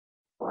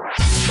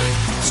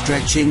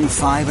Stretching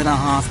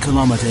 5.5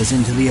 kilometers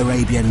into the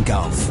Arabian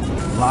Gulf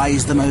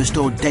lies the most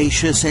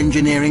audacious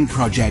engineering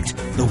project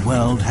the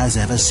world has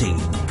ever seen.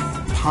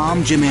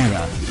 Palm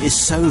Jumeirah is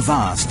so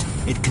vast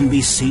it can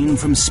be seen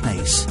from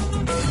space.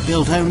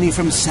 Built only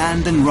from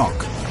sand and rock,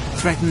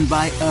 threatened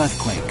by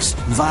earthquakes,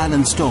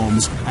 violent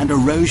storms and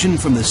erosion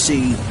from the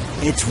sea,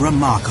 it's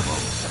remarkable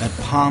that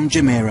Palm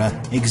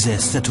Jumeirah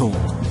exists at all.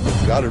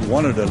 If God had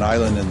wanted an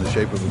island in the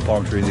shape of a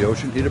palm tree in the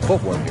ocean, he'd have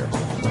put one here.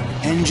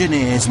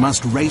 Engineers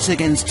must race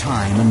against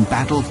time and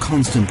battle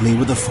constantly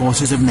with the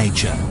forces of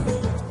nature.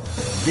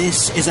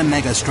 This is a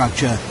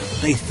megastructure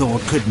they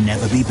thought could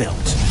never be built.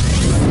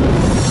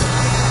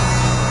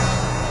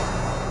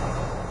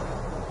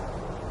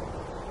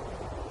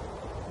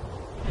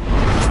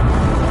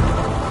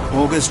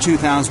 August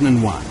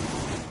 2001.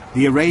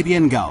 The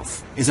Arabian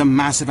Gulf is a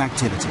massive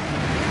activity.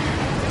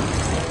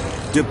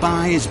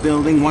 Dubai is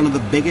building one of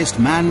the biggest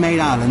man-made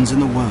islands in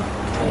the world.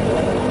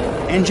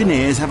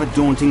 Engineers have a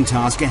daunting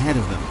task ahead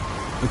of them,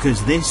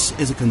 because this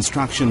is a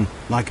construction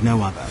like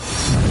no other.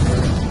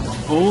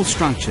 All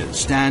structures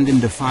stand in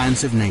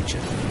defiance of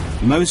nature.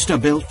 Most are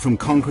built from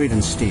concrete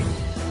and steel,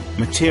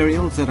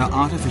 materials that are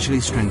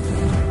artificially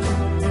strengthened.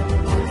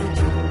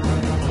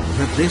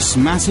 But this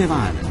massive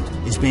island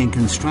is being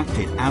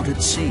constructed out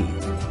at sea,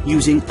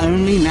 using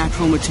only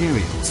natural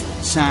materials,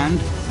 sand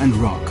and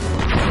rock.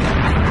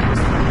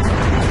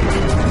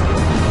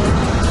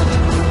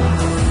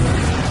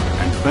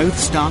 And both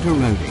start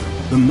eroding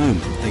the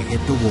moment they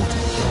hit the water.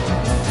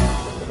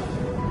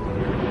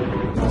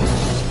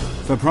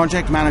 For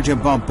project manager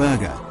Bob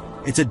Berger,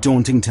 it's a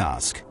daunting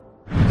task.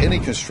 Any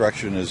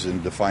construction is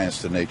in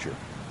defiance to nature,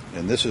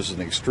 and this is an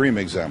extreme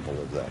example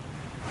of that.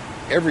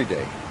 Every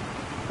day,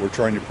 we're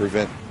trying to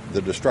prevent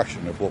the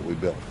destruction of what we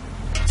built.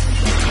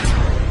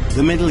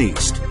 The Middle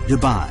East,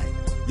 Dubai,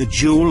 the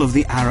jewel of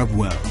the Arab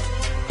world.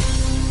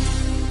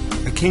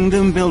 A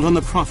kingdom built on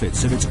the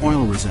profits of its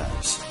oil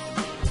reserves.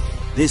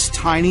 This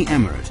tiny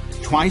emirate,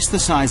 twice the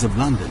size of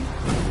London,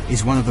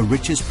 is one of the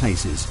richest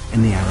places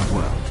in the Arab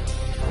world.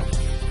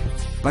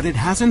 But it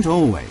hasn't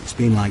always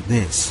been like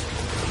this.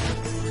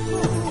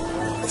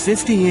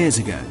 50 years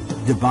ago,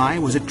 Dubai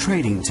was a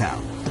trading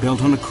town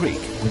built on a creek.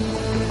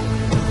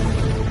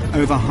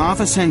 Over half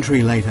a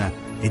century later,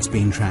 it's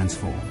been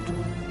transformed.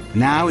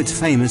 Now it's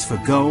famous for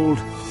gold,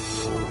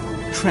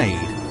 trade,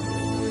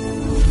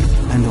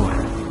 and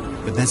oil.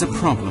 But there's a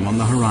problem on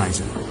the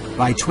horizon.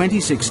 By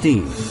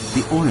 2016,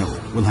 the oil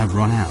will have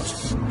run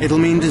out. It'll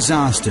mean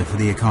disaster for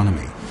the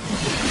economy.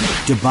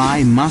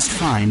 Dubai must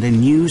find a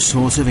new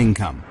source of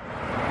income.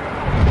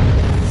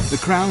 The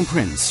Crown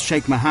Prince,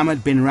 Sheikh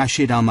Mohammed bin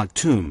Rashid Al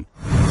Maktoum,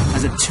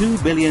 has a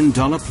 $2 billion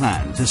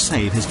plan to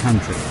save his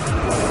country.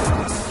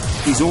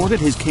 He's ordered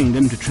his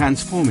kingdom to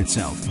transform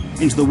itself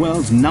into the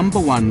world's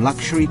 #1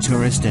 luxury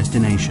tourist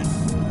destination.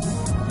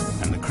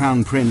 And the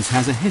Crown Prince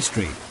has a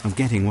history of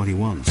getting what he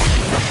wants.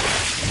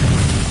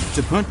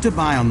 To put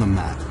Dubai on the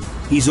map,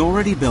 he's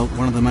already built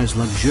one of the most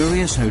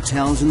luxurious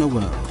hotels in the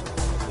world,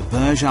 the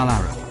Burj Al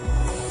Arab,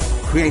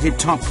 created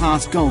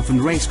top-class golf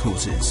and race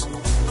courses,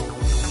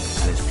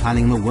 and is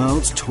planning the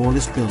world's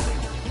tallest building.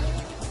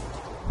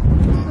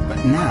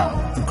 But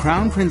now, the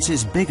Crown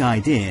Prince's big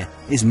idea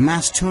is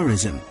mass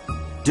tourism.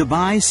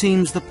 Dubai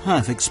seems the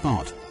perfect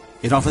spot.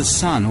 It offers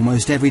sun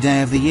almost every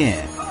day of the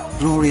year,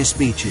 glorious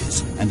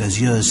beaches and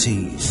azure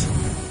seas.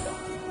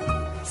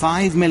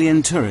 5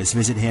 million tourists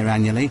visit here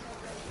annually.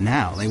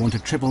 Now they want to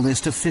triple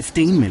this to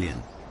 15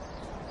 million.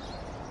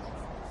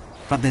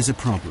 But there's a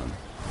problem.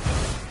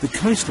 The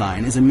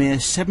coastline is a mere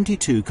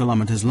 72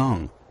 kilometers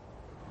long.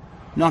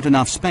 Not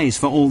enough space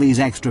for all these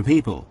extra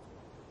people.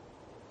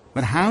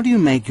 But how do you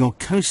make your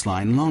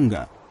coastline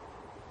longer?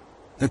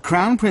 The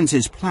Crown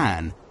Prince's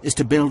plan is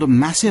to build a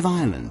massive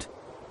island,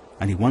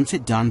 and he wants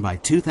it done by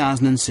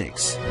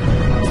 2006.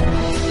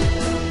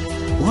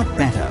 What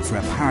better for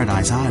a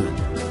paradise island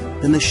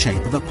than the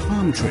shape of a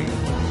palm tree?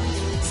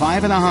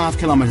 5.5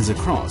 kilometers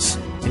across,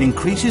 it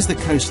increases the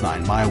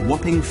coastline by a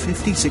whopping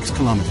 56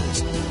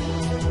 kilometers.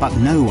 But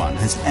no one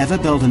has ever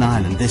built an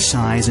island this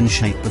size and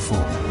shape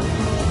before.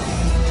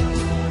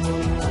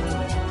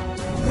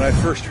 When I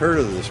first heard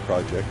of this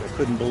project, I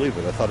couldn't believe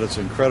it. I thought it's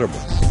incredible.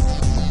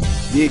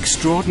 The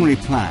extraordinary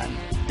plan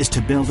is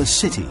to build a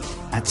city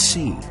at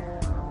sea.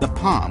 The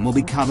palm will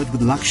be covered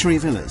with luxury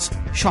villas,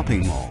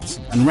 shopping malls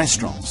and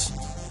restaurants.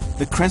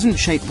 The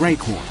crescent-shaped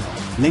breakwater,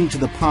 linked to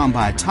the palm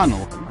by a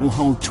tunnel, will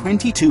hold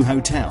 22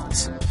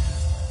 hotels.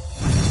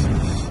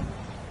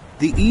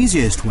 The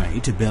easiest way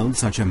to build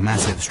such a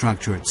massive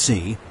structure at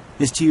sea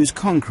is to use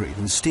concrete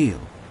and steel.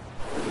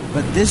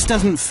 But this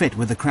doesn't fit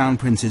with the Crown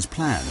Prince's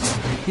plans.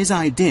 His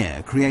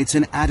idea creates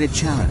an added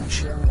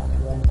challenge.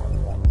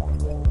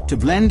 To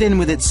blend in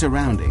with its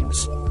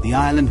surroundings, the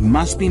island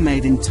must be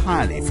made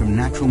entirely from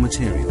natural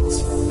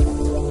materials.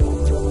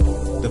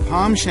 The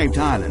palm-shaped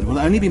island will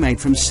only be made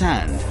from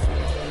sand,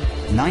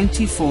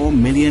 94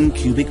 million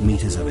cubic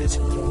meters of it.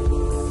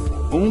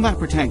 All that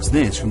protects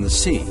this from the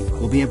sea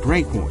will be a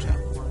breakwater,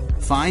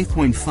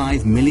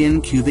 5.5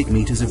 million cubic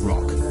meters of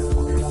rock.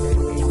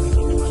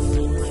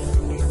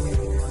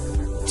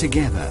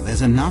 Together,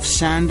 there's enough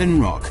sand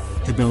and rock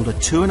to build a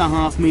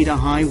 2.5-meter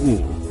high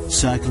wall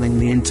circling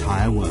the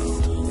entire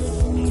world.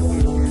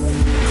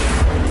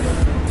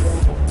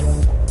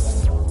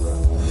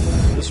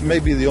 This may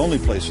be the only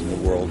place in the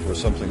world where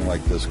something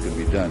like this could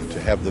be done,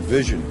 to have the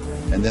vision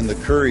and then the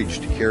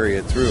courage to carry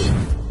it through.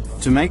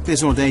 To make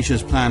this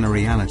audacious plan a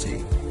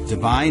reality,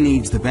 Dubai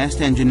needs the best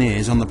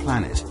engineers on the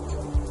planet.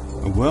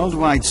 A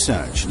worldwide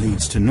search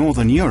leads to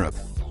Northern Europe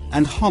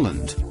and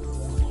Holland.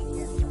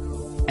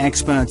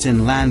 Experts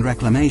in land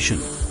reclamation,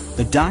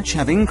 the Dutch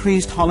have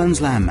increased Holland's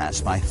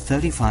landmass by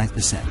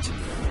 35%.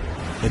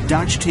 The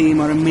Dutch team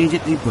are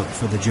immediately booked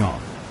for the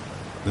job.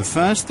 The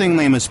first thing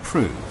they must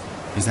prove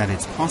is that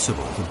it's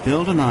possible to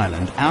build an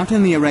island out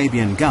in the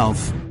Arabian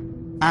Gulf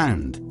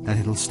and that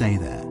it'll stay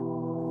there.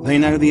 They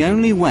know the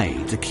only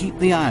way to keep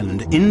the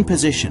island in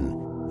position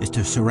is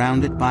to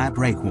surround it by a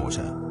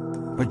breakwater.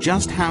 But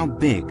just how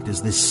big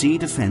does this sea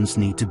defense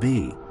need to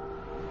be?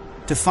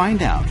 To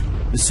find out,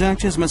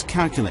 researchers must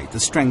calculate the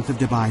strength of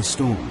Dubai's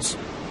storms,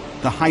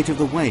 the height of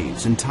the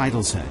waves and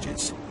tidal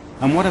surges,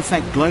 and what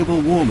effect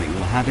global warming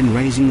will have in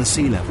raising the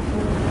sea level.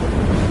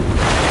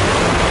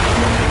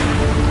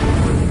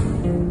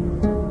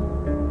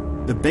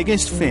 The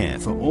biggest fear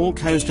for all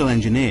coastal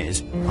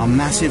engineers are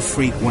massive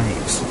freak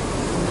waves.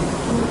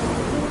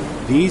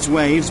 These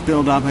waves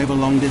build up over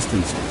long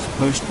distances,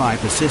 pushed by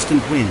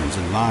persistent winds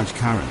and large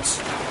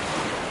currents.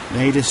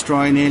 They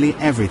destroy nearly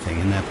everything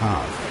in their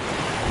path.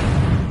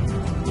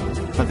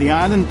 But the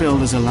island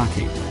builders are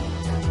lucky.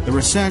 The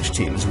research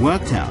team has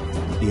worked out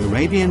that the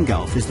Arabian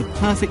Gulf is the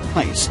perfect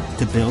place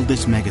to build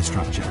this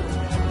megastructure.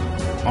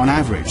 On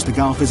average, the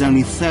Gulf is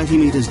only 30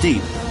 meters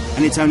deep,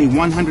 and it's only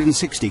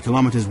 160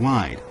 kilometers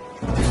wide.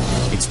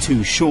 It's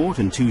too short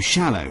and too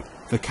shallow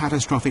for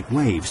catastrophic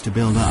waves to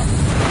build up.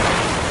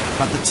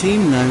 But the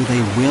team know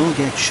they will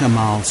get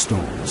Shamal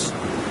storms.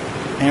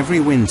 Every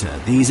winter,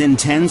 these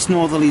intense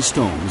northerly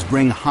storms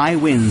bring high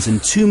winds and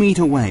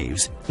 2-meter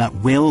waves that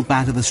will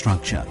batter the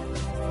structure.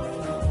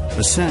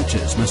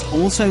 Researchers must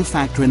also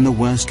factor in the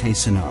worst-case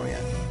scenario,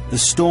 the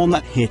storm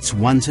that hits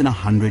once in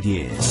 100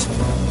 years.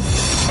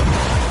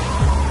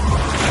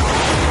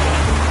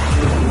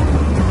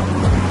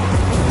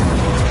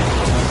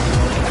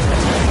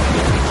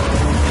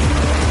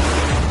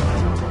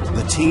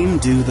 The team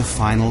do the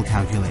final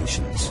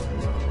calculations.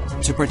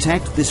 To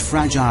protect this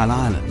fragile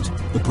island,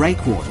 the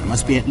breakwater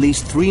must be at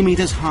least 3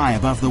 meters high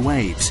above the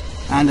waves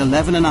and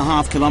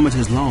 11.5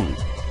 kilometers long.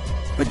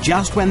 But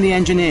just when the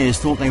engineers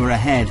thought they were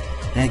ahead,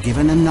 they're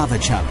given another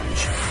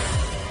challenge.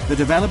 The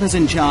developers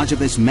in charge of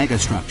this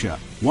megastructure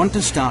want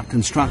to start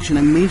construction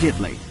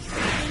immediately,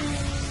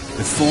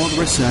 before the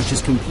research is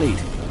complete.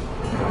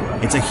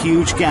 It's a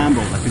huge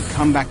gamble that could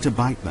come back to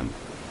bite them.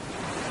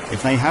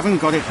 If they haven't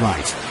got it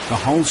right, the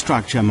whole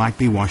structure might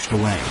be washed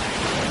away.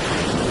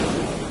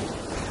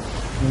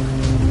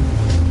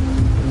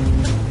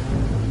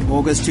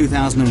 August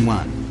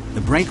 2001,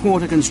 the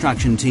breakwater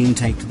construction team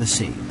take to the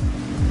sea.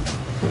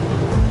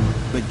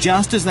 But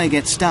just as they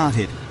get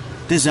started,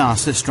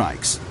 disaster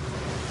strikes.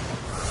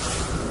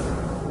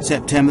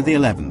 September the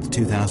 11th,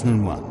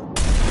 2001.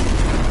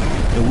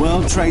 The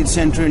World Trade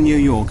Center in New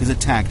York is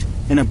attacked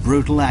in a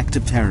brutal act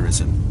of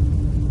terrorism.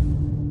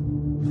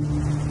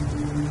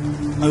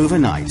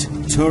 Overnight,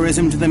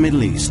 tourism to the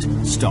Middle East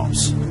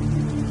stops.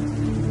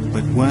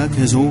 But work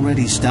has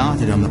already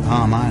started on the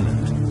Palm Island.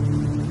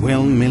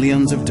 Will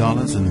millions of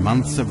dollars and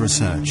months of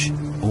research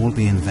all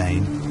be in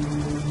vain?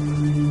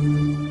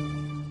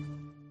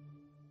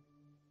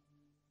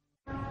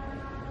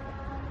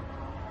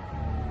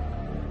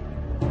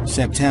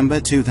 September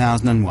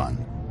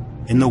 2001.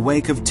 In the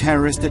wake of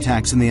terrorist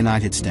attacks in the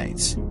United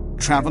States,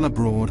 travel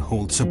abroad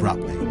halts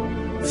abruptly.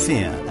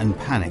 Fear and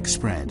panic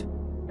spread.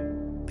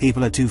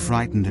 People are too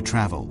frightened to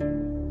travel,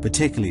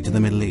 particularly to the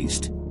Middle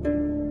East.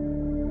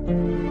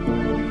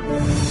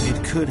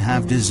 It could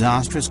have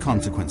disastrous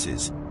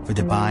consequences for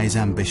Dubai's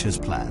ambitious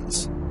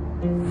plans.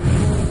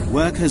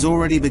 Work has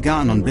already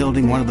begun on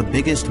building one of the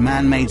biggest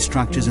man-made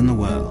structures in the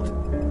world.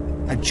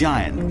 A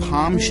giant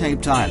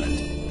palm-shaped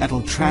island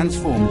that'll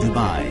transform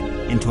Dubai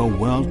into a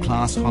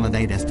world-class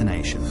holiday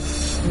destination.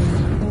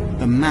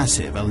 The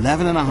massive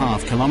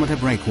 11.5-kilometer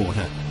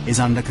breakwater is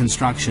under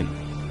construction.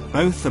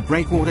 Both the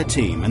breakwater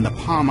team and the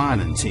Palm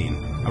Island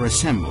team are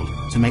assembled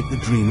to make the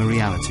dream a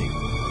reality.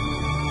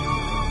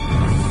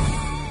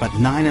 But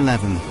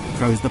 9/11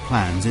 throws the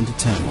plans into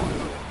turmoil.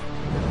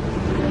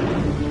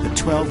 The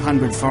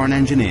 1,200 foreign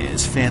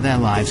engineers fear their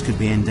lives could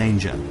be in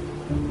danger.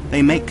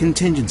 They make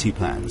contingency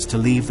plans to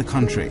leave the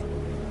country.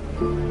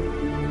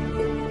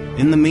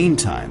 In the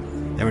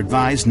meantime, they're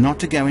advised not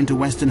to go into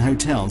Western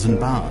hotels and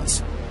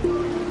bars.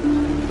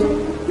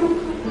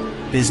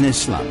 Business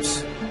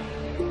slumps.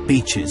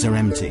 Beaches are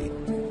empty.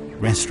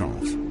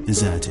 Restaurants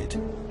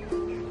deserted.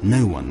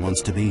 No one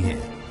wants to be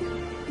here.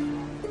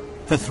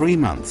 For 3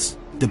 months,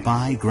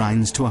 Dubai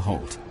grinds to a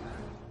halt.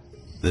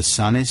 The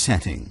sun is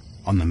setting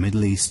on the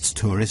Middle East's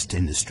tourist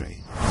industry.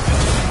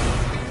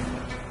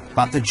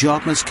 But the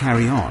job must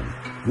carry on,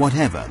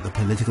 whatever the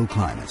political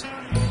climate.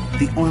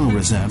 The oil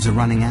reserves are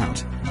running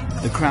out.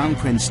 The Crown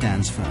Prince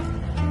stands firm.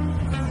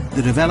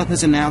 The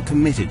developers are now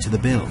committed to the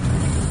build.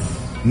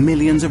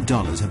 Millions of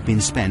dollars have been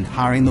spent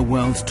hiring the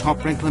world's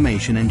top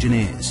reclamation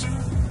engineers.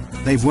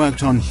 They've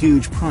worked on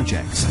huge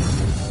projects,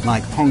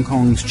 like Hong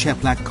Kong's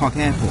Chek Lap Kok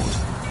Airport,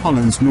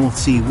 Holland's North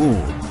Sea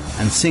Wall,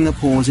 and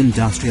Singapore's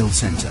industrial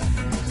centre.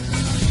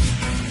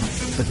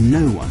 But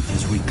no one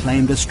has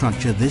reclaimed a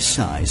structure this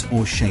size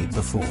or shape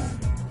before.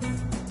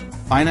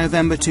 By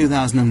November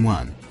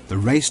 2001, the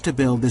race to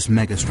build this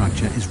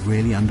megastructure is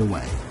really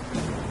underway.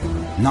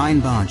 9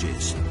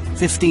 barges,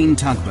 15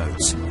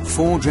 tugboats,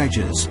 4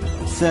 dredgers,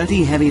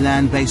 30 heavy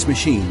land-based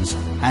machines,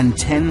 and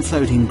 10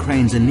 floating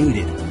cranes are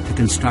needed to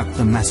construct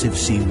the massive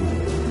seawall.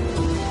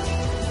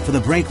 For the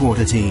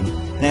breakwater team,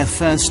 their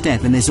first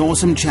step in this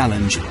awesome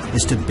challenge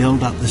is to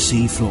build up the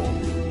sea floor.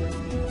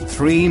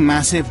 3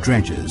 massive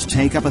dredgers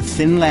take up a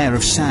thin layer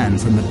of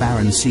sand from the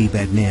barren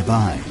seabed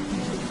nearby.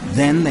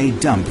 Then they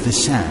dump the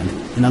sand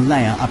in a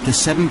layer up to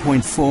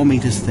 7.4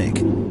 meters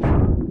thick.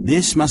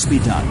 This must be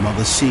done while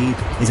the sea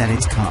is at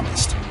its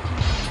calmest.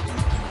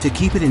 To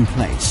keep it in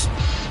place,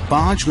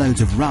 barge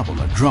loads of rubble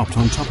are dropped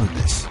on top of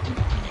this.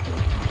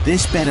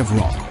 This bed of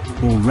rock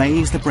will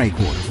raise the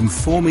breakwater from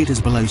 4 meters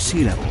below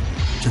sea level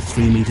to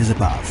 3 meters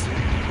above.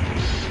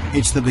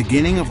 It's the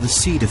beginning of the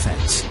sea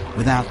defense,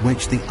 without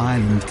which the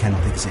island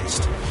cannot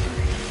exist.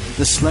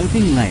 The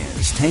sloping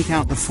layers take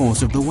out the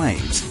force of the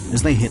waves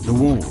as they hit the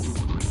wall,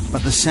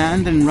 but the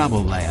sand and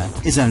rubble layer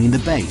is only the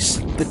base,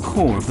 the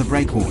core of the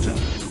breakwater.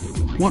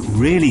 What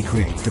really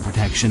creates the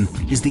protection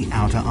is the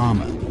outer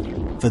armour.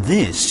 For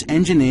this,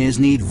 engineers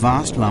need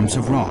vast lumps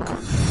of rock.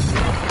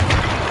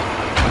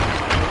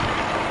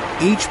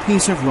 Each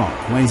piece of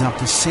rock weighs up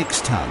to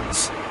 6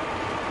 tons.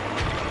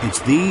 It's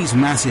these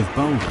massive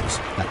boulders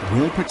that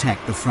will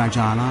protect the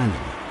fragile island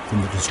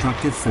from the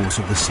destructive force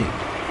of the sea.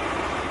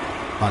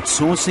 But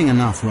sourcing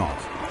enough rock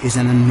is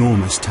an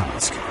enormous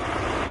task.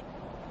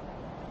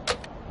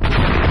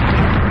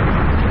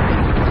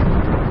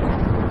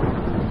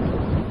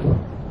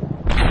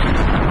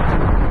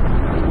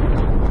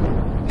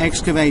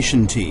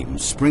 Excavation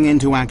teams spring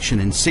into action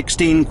in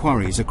 16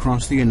 quarries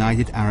across the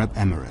United Arab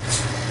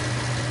Emirates.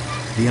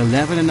 The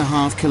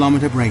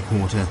 11.5-kilometre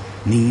breakwater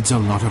needs a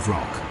lot of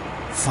rock.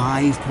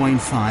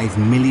 5.5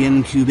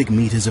 million cubic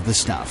meters of the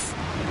stuff,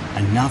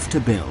 enough to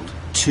build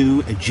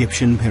 2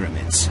 Egyptian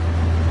pyramids.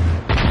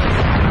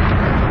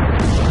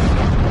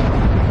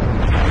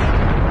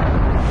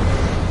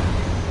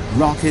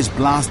 Rock is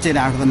blasted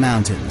out of the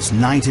mountains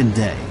night and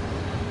day.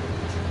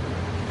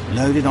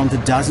 Loaded onto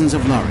dozens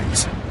of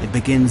lorries, it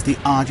begins the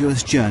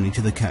arduous journey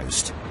to the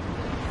coast.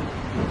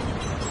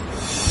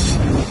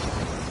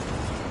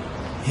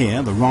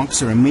 Here, the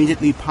rocks are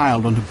immediately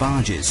piled onto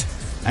barges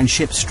and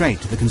shipped straight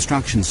to the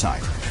construction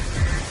site.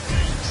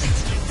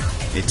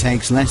 It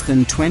takes less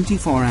than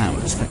 24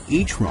 hours for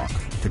each rock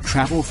to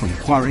travel from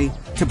quarry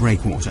to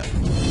breakwater.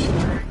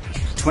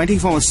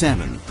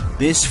 24/7,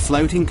 this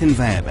floating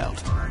conveyor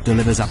belt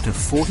delivers up to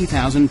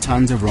 40,000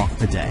 tons of rock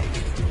per day,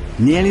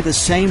 nearly the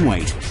same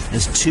weight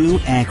as 2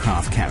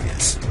 aircraft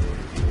carriers.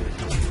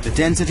 The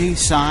density,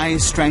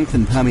 size, strength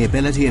and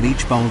permeability of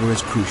each boulder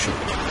is crucial.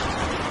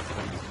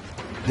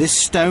 This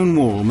stone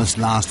wall must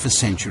last for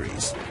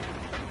centuries.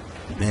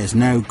 There's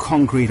no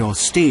concrete or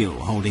steel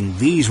holding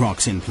these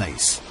rocks in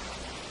place.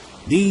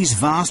 These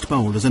vast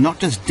boulders are not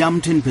just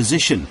dumped in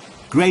position,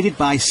 graded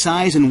by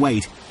size and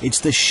weight, it's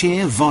the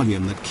sheer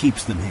volume that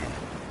keeps them here.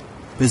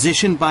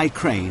 Positioned by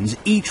cranes,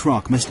 each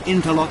rock must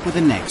interlock with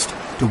the next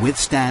to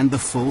withstand the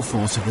full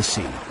force of the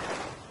sea.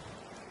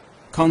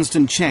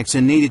 Constant checks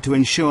are needed to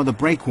ensure the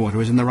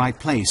breakwater is in the right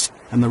place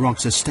and the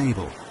rocks are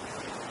stable.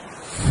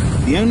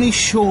 The only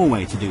sure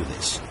way to do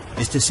this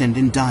is to send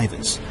in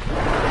divers,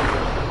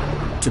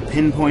 to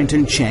pinpoint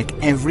and check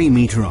every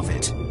metre of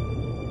it.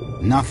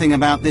 Nothing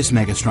about this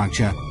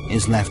megastructure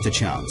is left to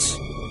chance.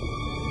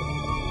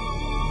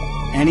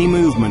 Any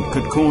movement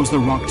could cause the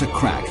rock to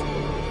crack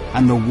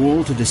and the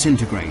wall to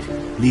disintegrate,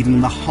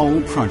 leaving the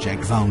whole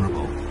project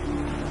vulnerable.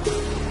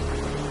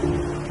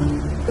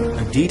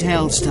 A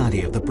detailed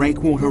study of the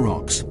breakwater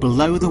rocks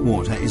below the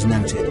water is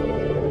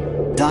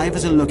noted.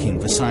 Divers are looking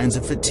for signs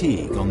of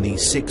fatigue on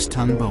these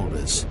 6-ton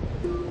boulders.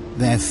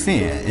 Their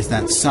fear is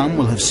that some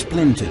will have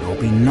splintered or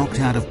been knocked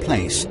out of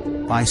place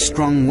by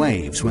strong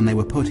waves when they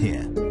were put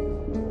here.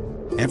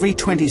 Every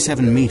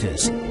 27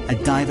 meters, a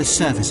diver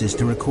surfaces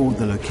to record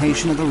the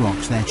location of the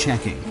rocks they're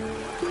checking.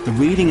 The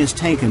reading is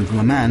taken from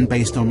a man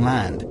based on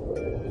land,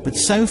 but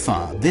so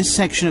far this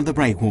section of the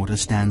breakwater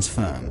stands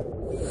firm.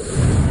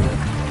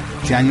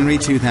 January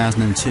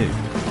 2002.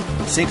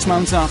 6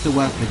 months after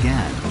work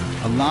began,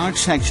 a large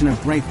section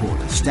of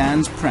breakwater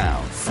stands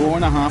proud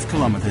 4.5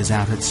 kilometers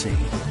out at sea.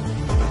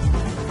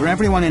 For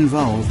everyone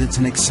involved, it's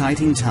an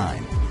exciting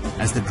time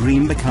as the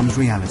dream becomes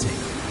reality.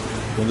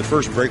 When the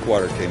first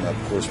breakwater came up,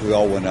 of course, we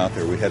all went out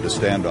there. We had to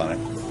stand on it.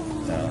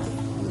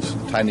 This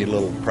tiny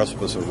little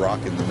precipice of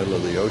rock in the middle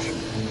of the ocean,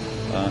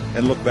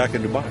 and look back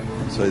in Dubai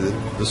and say that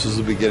this is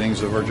the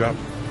beginnings of our job.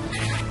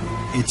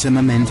 It's a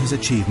momentous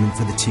achievement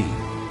for the team.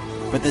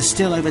 but there's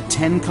still over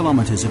 10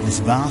 kilometers of this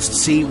vast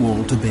sea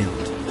wall to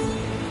build.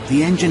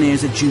 The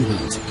engineers are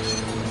jubilant,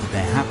 but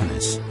their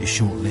happiness is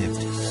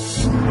short-lived.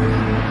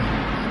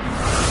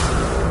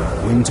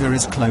 Winter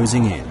is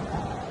closing in.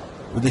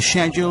 With a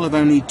schedule of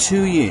only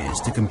 2 years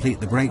to complete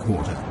the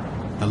breakwater,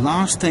 the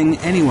last thing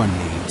anyone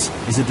needs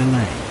is a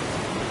delay.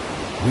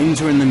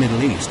 Winter in the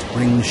Middle East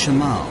brings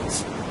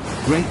shamals,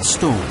 great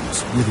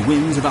storms with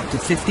winds of up to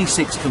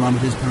 56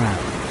 kilometers per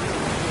hour.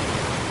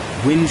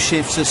 Wind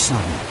shifts are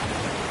sudden,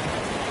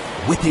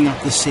 whipping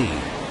up the sea,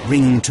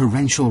 bringing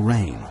torrential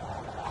rain,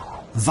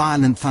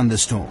 violent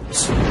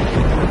thunderstorms, or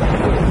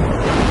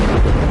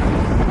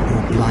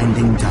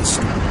blinding dust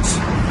storms.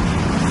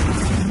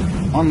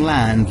 On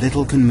land,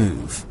 little can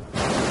move.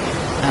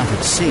 Out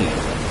at sea,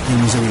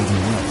 things are even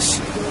worse.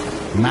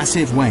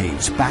 Massive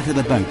waves batter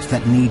the boats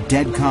that need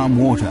dead calm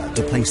water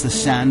to place the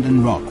sand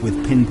and rock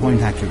with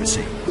pinpoint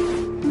accuracy.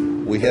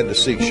 We had to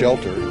seek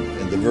shelter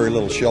in the very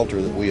little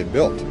shelter that we had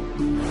built.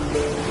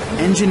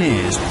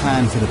 Engineers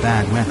planned for the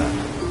bad weather,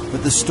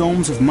 but the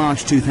storms of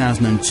March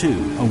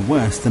 2002 are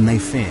worse than they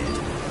feared.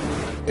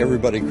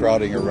 Everybody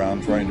crowding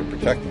around trying to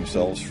protect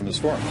themselves from the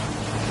storm.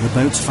 The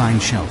boats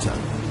find shelter,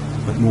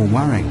 but more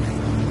worryingly,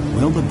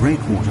 will the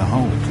breakwater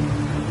hold?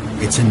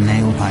 It's a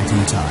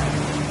nail-biting time.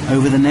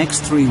 Over the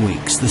next 3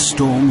 weeks, the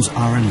storms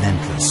are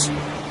relentless.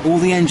 All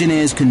the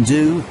engineers can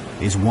do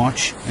is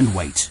watch and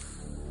wait.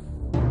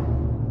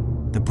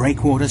 The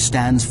breakwater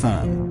stands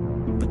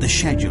firm, but the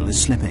schedule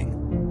is slipping.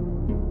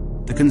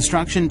 The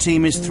construction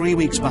team is 3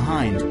 weeks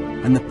behind,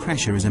 and the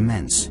pressure is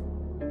immense.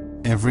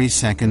 Every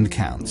second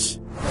counts.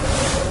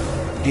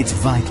 It's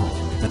vital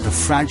that the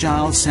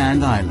fragile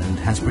sand island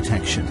has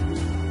protection.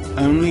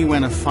 Only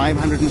when a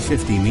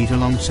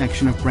 550-meter-long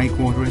section of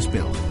breakwater is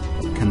built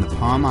can the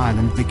Palm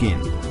Island begin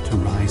to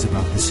rise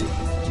above the sea.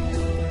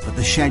 But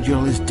the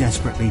schedule is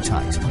desperately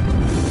tight.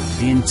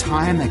 The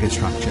entire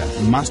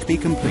megastructure must be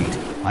complete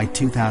by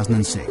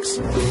 2006.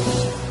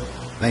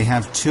 They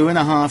have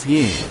 2.5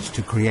 years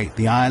to create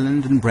the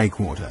island and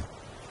breakwater,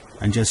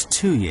 and just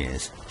 2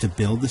 years to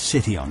build the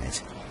city on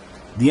it.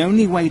 The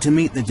only way to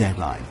meet the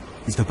deadline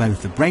is for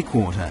both the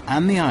breakwater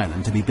and the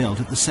island to be built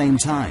at the same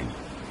time.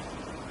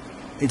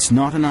 It's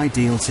not an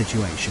ideal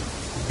situation.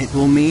 It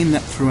will mean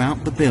that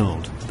throughout the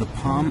build, the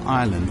Palm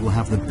Island will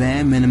have the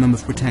bare minimum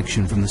of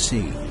protection from the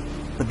sea.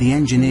 But the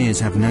engineers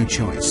have no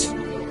choice.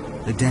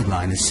 The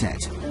deadline is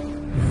set.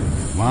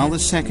 While the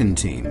second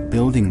team,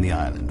 building the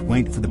island,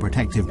 wait for the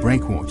protective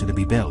breakwater to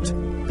be built,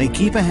 they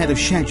keep ahead of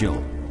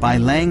schedule by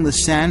laying the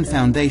sand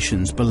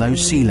foundations below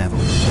sea level.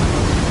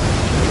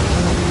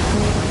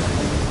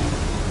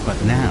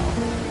 But now,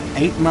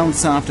 8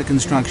 months after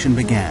construction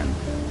began,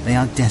 they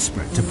are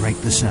desperate to break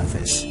the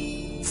surface.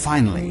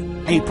 Finally,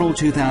 April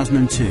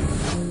 2002,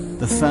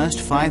 the first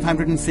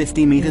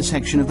 550-meter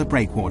section of the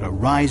breakwater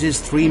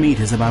rises 3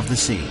 meters above the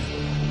sea.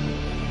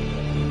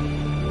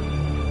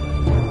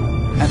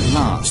 At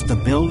last, the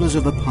builders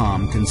of the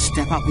Palm can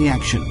step up the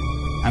action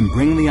and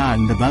bring the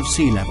island above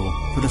sea level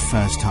for the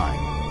first time.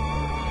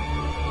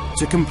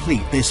 To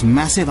complete this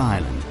massive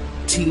island,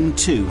 Team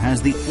 2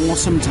 has the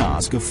awesome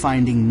task of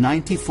finding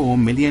 94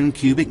 million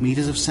cubic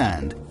meters of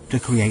sand to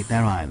create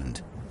their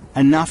island,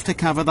 enough to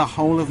cover the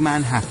whole of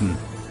Manhattan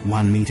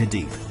 1 meter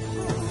deep.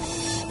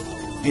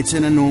 It's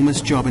an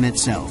enormous job in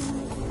itself,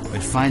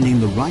 but finding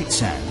the right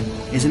sand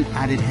is an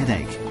added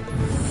headache.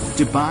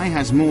 Dubai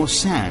has more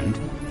sand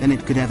than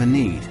it could ever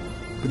need,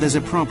 but there's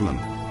a problem.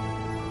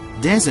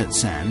 Desert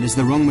sand is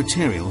the wrong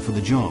material for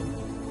the job.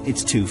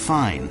 It's too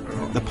fine.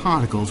 The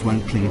particles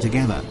won't cling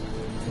together.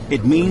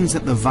 It means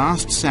that the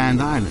vast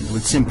sand island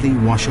would simply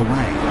wash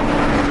away.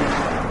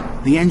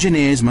 The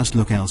engineers must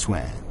look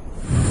elsewhere.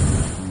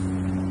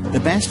 The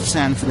best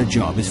sand for the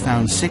job is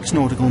found 6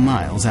 nautical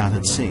miles out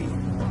at sea.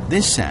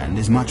 This sand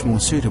is much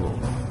more suitable.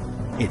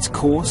 It's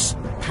coarse,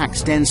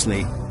 packs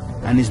densely,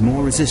 and is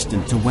more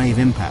resistant to wave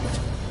impact.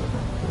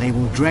 They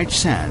will dredge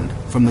sand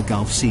from the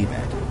Gulf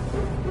seabed.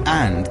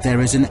 And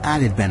there is an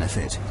added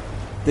benefit.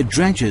 The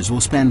dredgers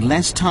will spend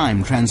less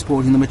time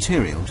transporting the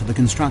material to the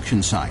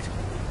construction site.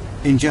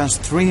 In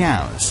just 3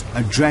 hours,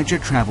 a dredger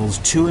travels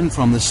to and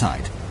from the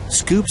site,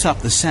 scoops up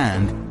the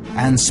sand,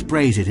 and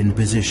sprays it in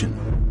position.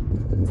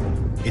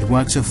 It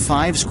works a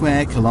 5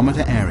 square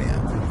kilometer area,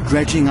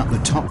 dredging up the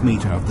top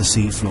meter of the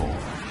sea floor.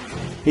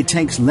 It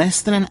takes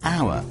less than an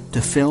hour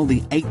to fill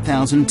the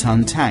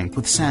 8,000-ton tank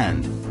with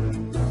sand.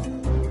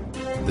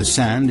 The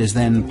sand is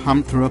then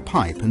pumped through a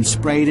pipe and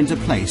sprayed into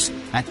place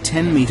at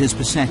 10 meters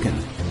per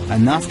second,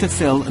 enough to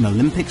fill an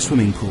Olympic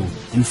swimming pool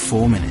in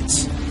 4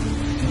 minutes.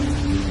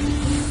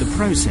 The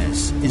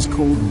process is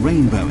called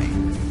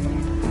rainbowing.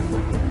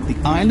 The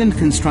island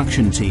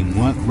construction team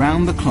work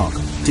round the clock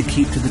to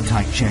keep to the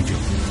tight schedule.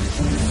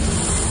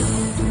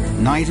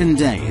 Night and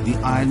day, the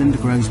island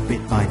grows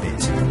bit by bit.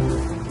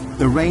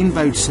 The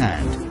rainbowed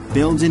sand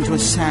builds into a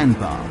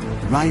sandbar,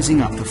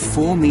 rising up to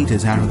 4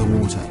 meters out of the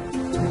water.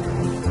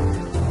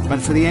 But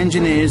for the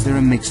engineers, there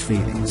are mixed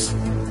feelings.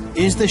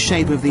 Is the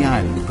shape of the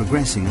island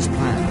progressing as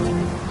planned?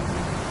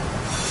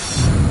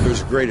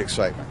 There's great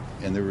excitement,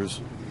 and there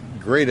was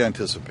great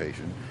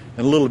anticipation,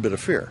 and a little bit of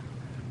fear.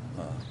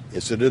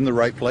 Is it in the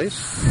right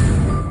place?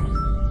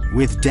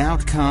 With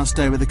doubt cast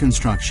over the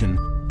construction,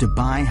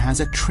 Dubai has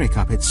a trick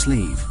up its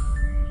sleeve.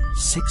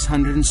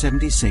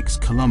 676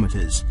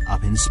 kilometers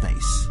up in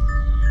space.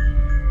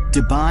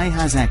 Dubai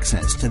has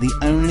access to the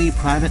only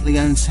privately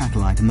owned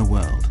satellite in the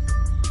world.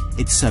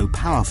 It's so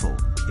powerful,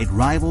 it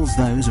rivals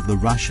those of the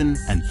Russian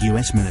and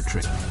US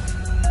military.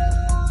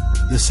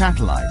 The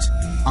satellite,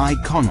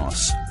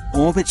 Ikonos,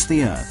 orbits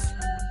the Earth,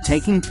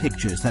 taking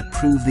pictures that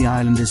prove the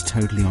island is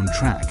totally on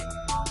track,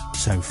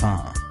 so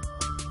far.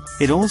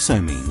 It also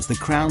means the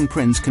Crown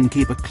Prince can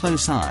keep a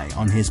close eye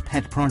on his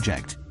pet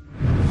project.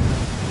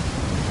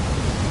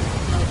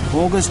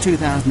 August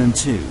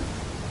 2002,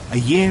 a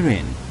year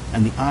in,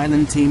 and the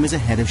island team is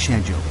ahead of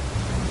schedule.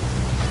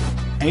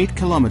 8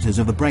 kilometers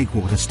of the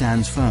breakwater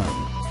stands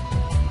firm.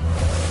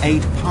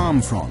 8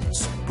 palm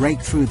fronds break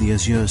through the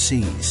azure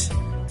seas.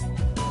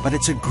 But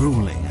it's a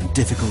grueling and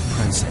difficult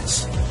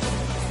process.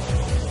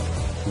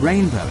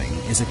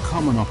 Rainbowing is a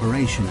common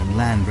operation in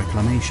land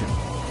reclamation.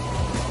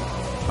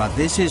 But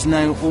this is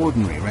no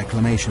ordinary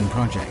reclamation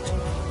project.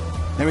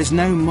 There is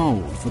no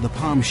mold for the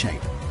palm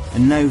shape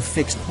and no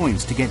fixed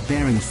points to get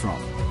bearings from.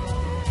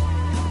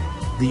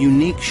 The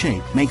unique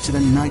shape makes it a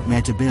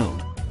nightmare to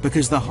build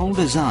because the whole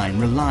design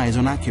relies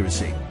on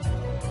accuracy.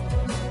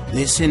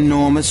 This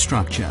enormous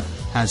structure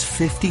has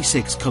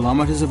 56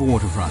 kilometers of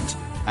waterfront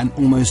and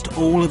almost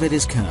all of it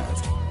is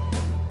curved.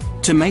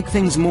 To make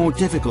things more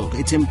difficult,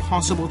 it's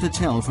impossible to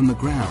tell from the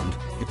ground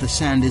if the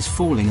sand is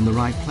falling in the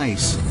right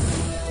place.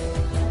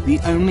 The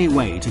only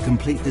way to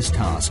complete this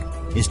task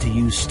is to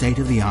use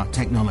state-of-the-art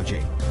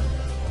technology.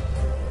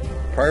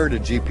 Prior to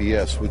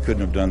GPS, we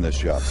couldn't have done this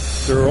job.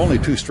 There are only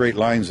 2 straight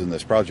lines in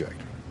this project.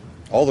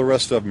 All the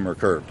rest of them are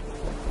curved.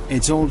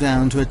 It's all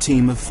down to a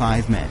team of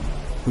 5 men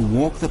who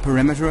walk the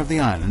perimeter of the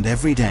island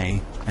every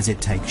day as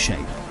it takes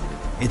shape.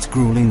 It's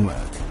grueling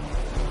work.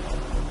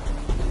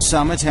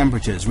 Summer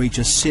temperatures reach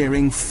a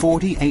searing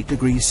 48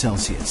 degrees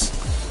Celsius.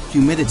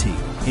 Humidity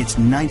hits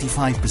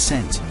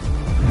 95%.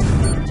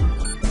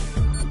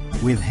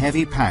 With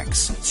heavy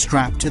packs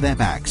strapped to their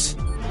backs,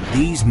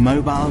 these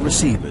mobile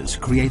receivers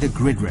create a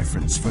grid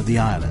reference for the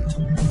island.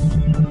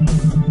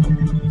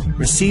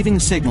 Receiving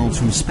signals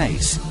from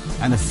space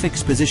and a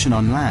fixed position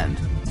on land,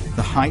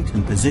 the height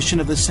and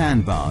position of the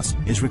sandbars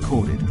is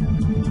recorded.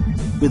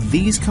 With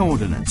these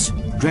coordinates,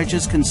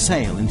 dredgers can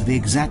sail into the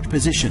exact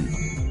position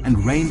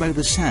and rainbow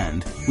the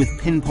sand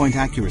with pinpoint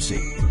accuracy.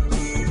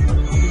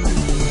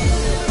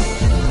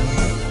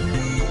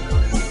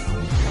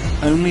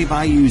 Only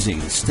by using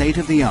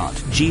state-of-the-art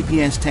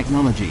GPS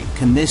technology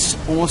can this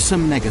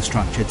awesome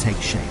megastructure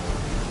take shape.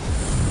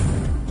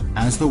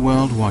 As the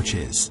world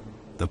watches,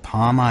 the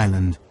Palm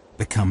Island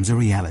becomes a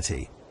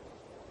reality.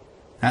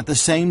 At the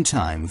same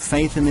time,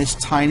 faith in this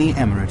tiny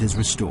emirate is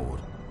restored.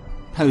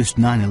 Post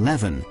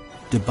 9/11,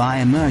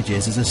 Dubai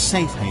emerges as a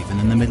safe haven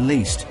in the Middle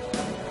East.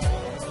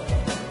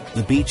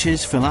 The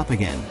beaches fill up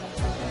again.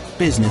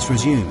 Business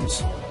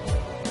resumes.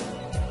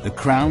 The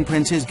Crown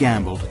Prince's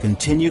gamble to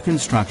continue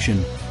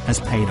construction has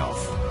paid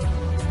off.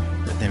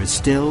 But there is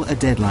still a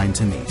deadline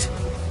to meet.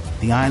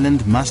 The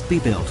island must be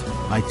built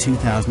by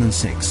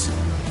 2006.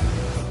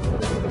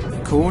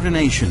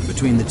 Coordination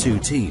between the 2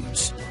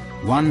 teams,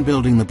 one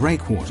building the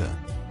breakwater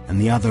and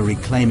the other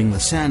reclaiming the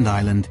sand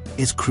island,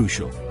 is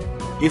crucial.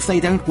 If they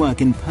don't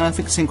work in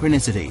perfect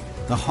synchronicity,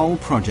 the whole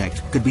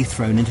project could be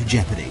thrown into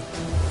jeopardy.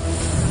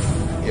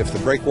 If the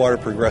breakwater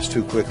progressed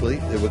too quickly,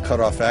 it would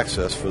cut off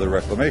access for the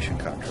reclamation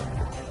contractor.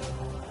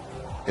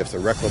 If the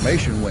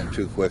reclamation went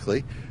too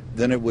quickly,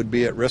 then it would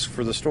be at risk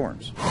for the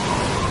storms.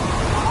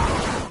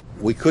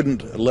 We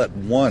couldn't let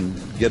one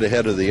get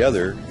ahead of the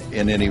other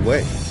in any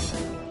way.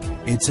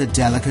 It's a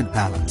delicate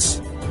balance.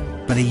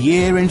 But a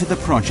year into the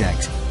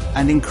project,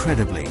 and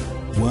incredibly,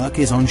 work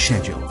is on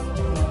schedule.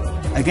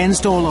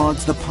 Against all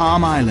odds, the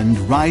Palm Island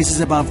rises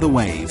above the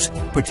waves,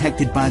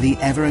 protected by the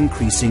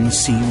ever-increasing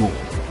sea wall.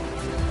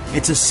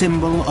 It's a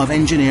symbol of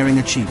engineering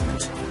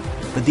achievement.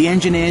 But the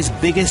engineers'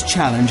 biggest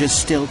challenge is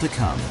still to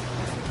come: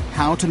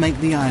 how to make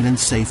the island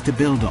safe to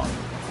build on.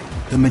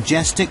 The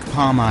majestic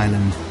Palm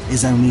Island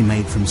is only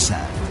made from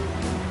sand.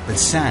 But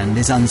sand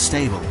is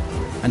unstable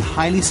and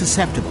highly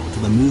susceptible to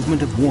the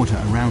movement of water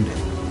around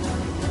it.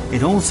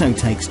 It also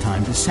takes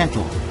time to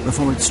settle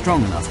before it's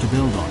strong enough to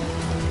build on.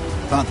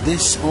 But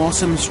this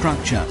awesome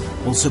structure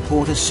will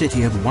support a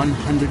city of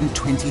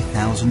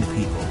 120,000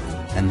 people,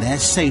 and their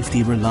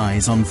safety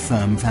relies on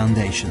firm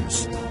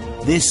foundations.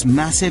 This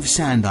massive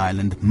sand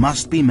island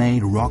must be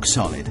made rock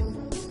solid.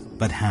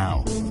 But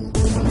how?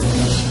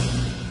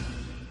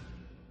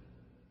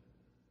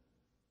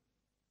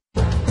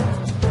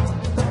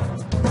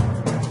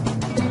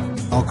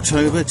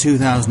 October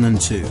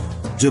 2002.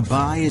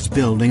 Dubai is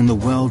building the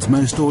world's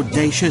most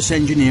audacious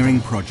engineering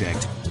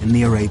project in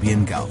the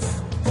Arabian Gulf.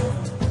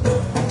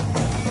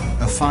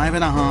 A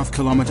 5.5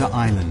 kilometer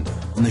island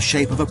in the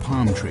shape of a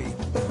palm tree,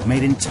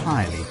 made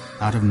entirely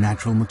out of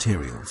natural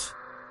materials.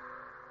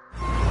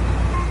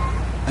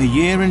 A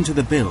year into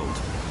the build,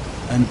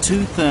 and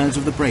 2/3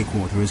 of the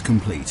breakwater is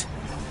complete.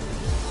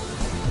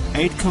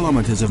 8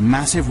 kilometers of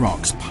massive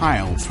rocks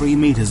piled 3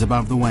 meters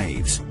above the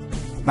waves,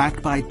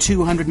 backed by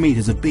 200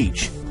 meters of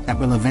beach that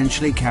will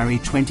eventually carry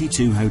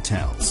 22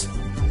 hotels.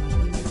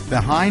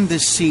 Behind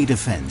this sea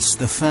defense,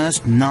 the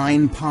first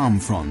 9 palm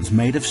fronds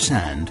made of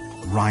sand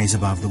rise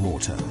above the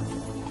water.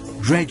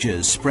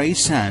 Dredgers spray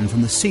sand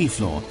from the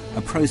seafloor,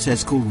 a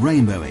process called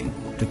rainbowing,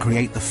 to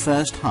create the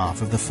first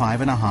half of the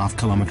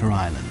 5.5-kilometer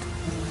island.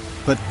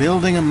 But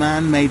building a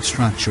man-made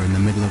structure in the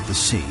middle of the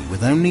sea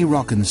with only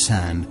rock and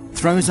sand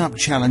throws up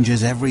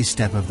challenges every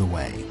step of the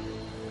way.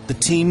 The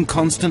team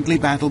constantly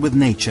battle with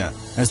nature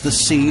as the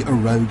sea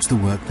erodes the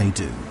work they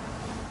do.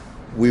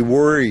 We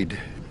worried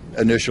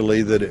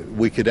initially that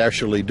we could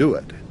actually do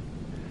it,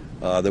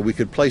 that we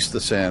could place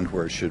the sand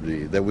where it should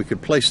be, that we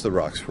could place the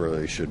rocks where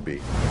they should be.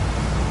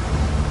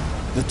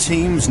 The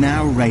teams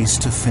now race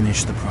to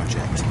finish the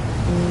project.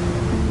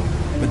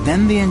 But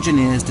then the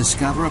engineers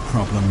discover a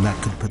problem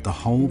that could put the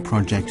whole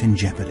project in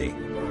jeopardy.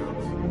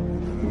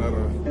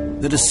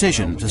 The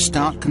decision to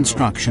start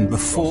construction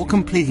before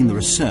completing the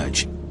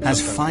research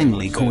has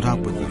finally caught up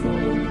with them.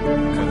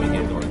 Coming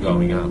in or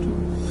going out.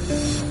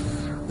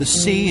 The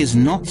sea is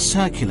not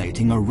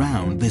circulating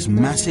around this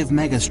massive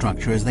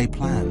megastructure as they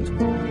planned.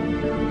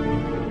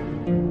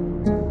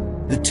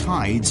 The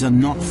tides are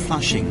not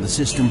flushing the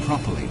system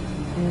properly.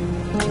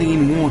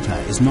 Clean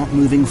water is not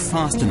moving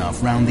fast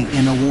enough round the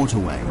inner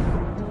waterway.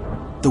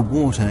 The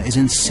water is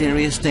in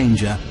serious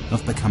danger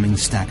of becoming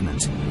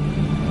stagnant.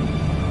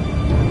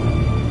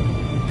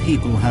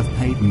 People have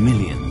paid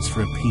millions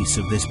for a piece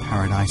of this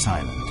paradise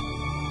island.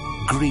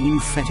 Green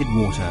fetid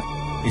water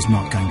is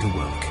not going to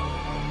work.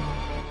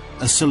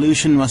 A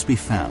solution must be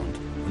found,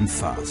 and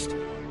fast.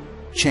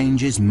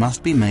 Changes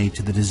must be made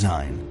to the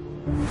design.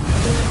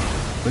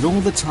 But all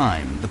the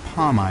time, the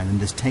Palm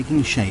Island is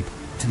taking shape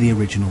to the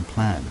original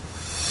plan.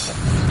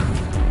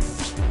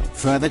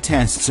 Further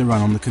tests are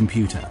run on the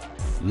computer.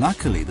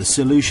 Luckily, the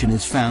solution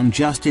is found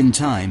just in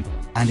time,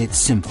 and it's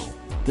simple.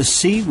 The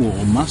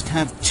seawall must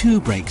have 2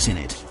 breaks in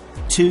it.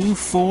 2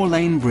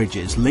 4-lane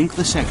bridges link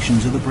the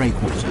sections of the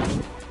breakwater.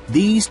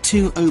 These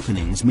 2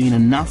 openings mean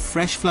enough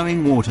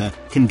fresh-flowing water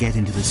can get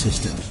into the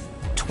system.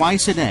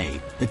 Twice a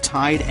day, the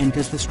tide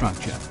enters the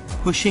structure,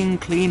 pushing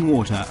clean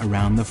water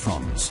around the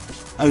fronds.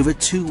 Over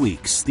 2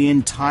 weeks, the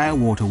entire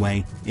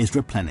waterway is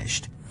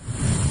replenished.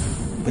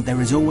 But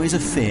there is always a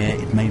fear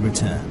it may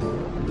return.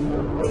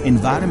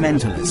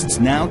 Environmentalists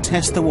now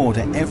test the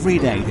water every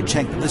day to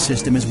check that the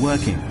system is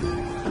working.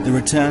 The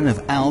return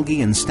of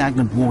algae and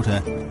stagnant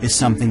water is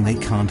something they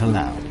can't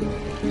allow.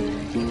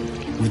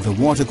 With the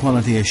water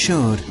quality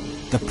assured,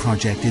 the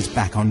project is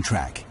back on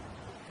track.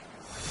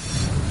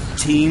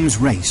 Teams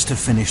race to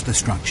finish the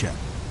structure.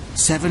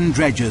 7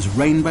 dredgers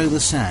rainbow the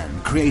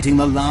sand, creating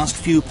the last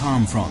few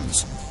palm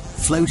fronds.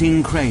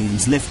 Floating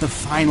cranes lift the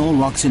final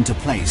rocks into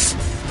place.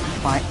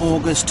 By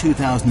August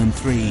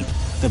 2003,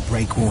 the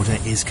breakwater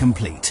is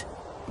complete.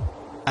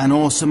 An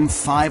awesome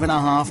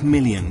 5.5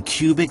 million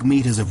cubic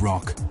meters of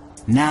rock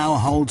now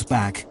holds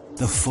back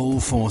the full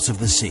force of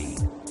the sea.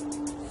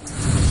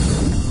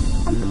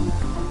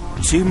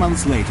 2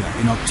 months later,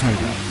 in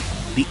October,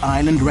 the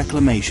island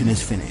reclamation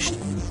is finished.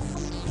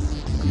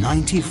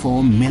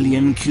 94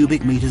 million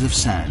cubic meters of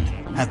sand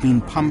have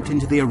been pumped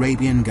into the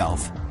Arabian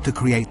Gulf to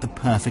create the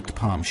perfect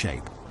palm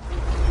shape.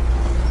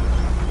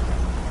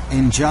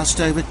 In just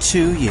over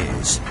 2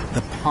 years,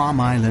 the Palm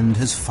Island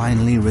has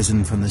finally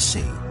risen from the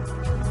sea.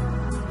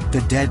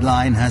 The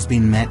deadline has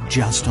been met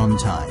just on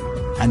time,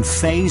 and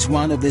Phase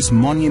 1 of this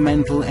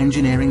monumental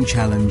engineering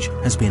challenge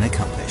has been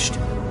accomplished.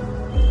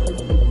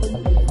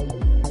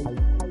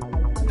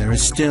 There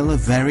is still a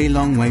very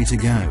long way to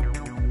go.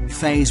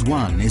 Phase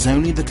 1 is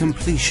only the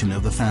completion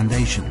of the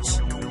foundations.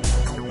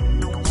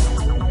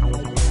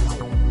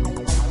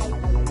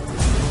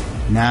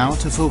 Now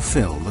to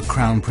fulfill the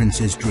Crown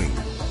Prince's dream.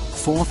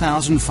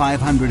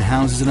 4,500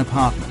 houses and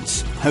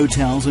apartments,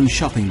 hotels and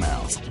shopping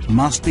malls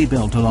must be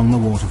built along the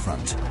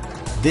waterfront.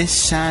 This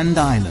sand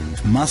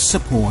island must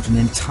support an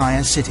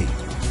entire city.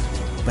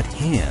 But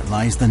here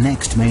lies the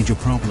next major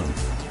problem.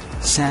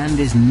 Sand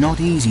is not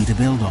easy to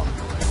build on.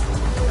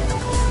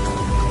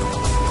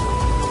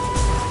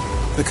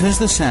 Because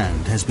the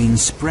sand has been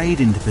sprayed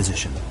into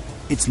position,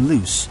 it's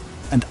loose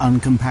and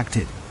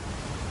uncompacted.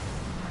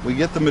 We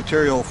get the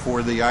material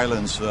for the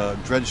islands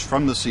dredged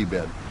from the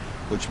seabed,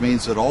 which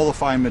means that all the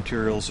fine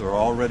materials are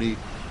already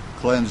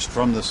cleansed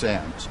from the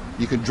sands.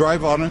 You can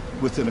drive on it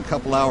within a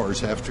couple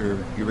hours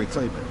after you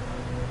reclaim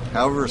it.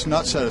 However, it's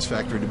not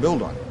satisfactory to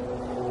build on.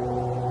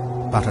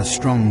 But a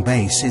strong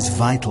base is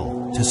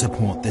vital to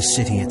support the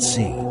city at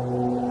sea.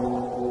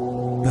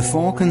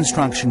 Before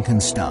construction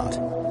can start,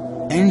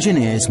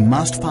 engineers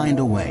must find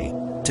a way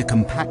to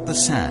compact the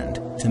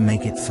sand to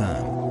make it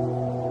firm.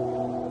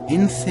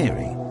 In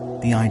theory,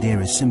 the idea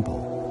is simple.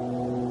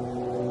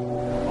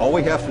 All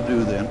we have to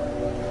do then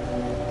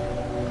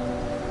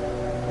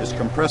is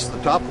compress the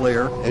top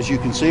layer. As you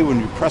can see, when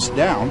you press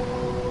down,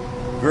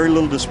 very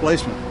little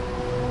displacement,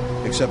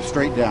 except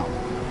straight down,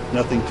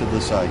 nothing to the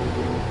side.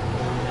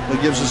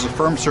 That gives us a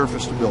firm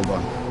surface to build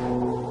on.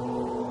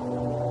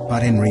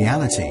 But in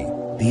reality,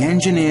 The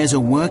engineers are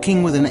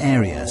working with an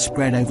area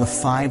spread over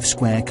 5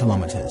 square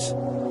kilometers.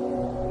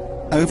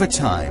 Over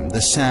time,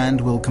 the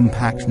sand will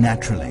compact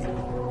naturally,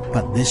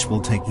 but this will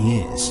take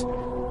years.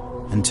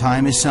 And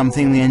time is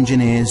something the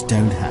engineers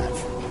don't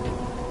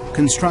have.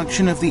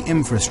 Construction of the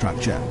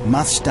infrastructure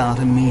must start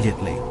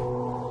immediately.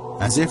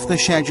 As if the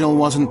schedule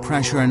wasn't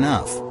pressure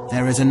enough,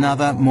 there is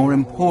another, more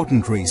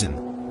important reason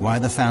why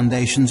the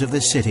foundations of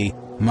the city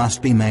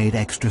must be made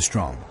extra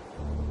strong.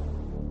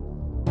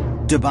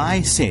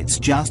 Dubai sits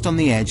just on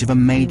the edge of a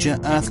major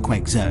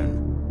earthquake zone.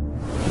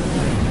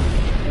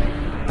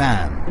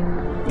 Bam,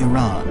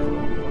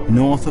 Iran,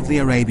 north of the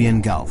Arabian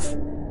Gulf.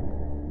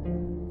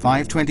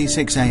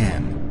 5:26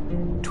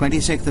 a.m.,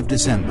 26th of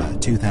December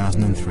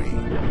 2003.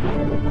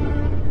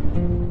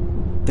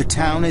 The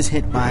town is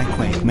hit by a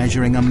quake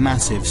measuring a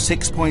massive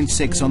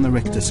 6.6 on the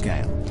Richter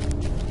scale.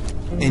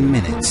 In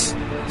minutes,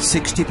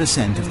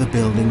 60% of the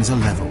buildings are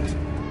leveled.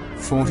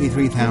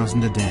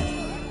 43,000 are dead,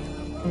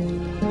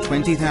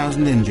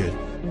 20,000 injured,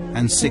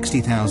 and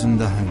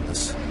 60,000 are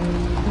homeless.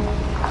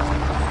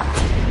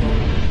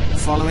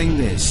 Following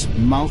this,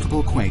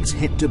 multiple quakes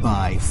hit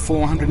Dubai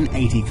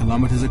 480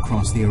 kilometers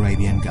across the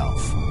Arabian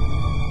Gulf.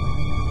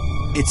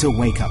 It's a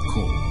wake-up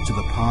call to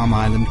the Palm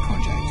Island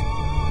project.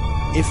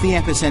 If the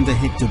epicenter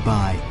hit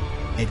Dubai,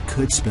 it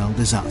could spell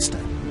disaster.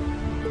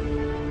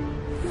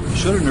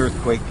 Should an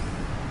earthquake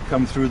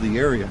come through the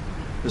area,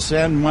 the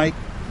sand might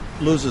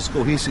lose its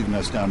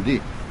cohesiveness down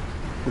deep.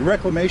 The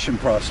reclamation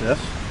process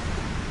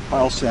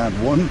piles sand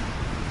one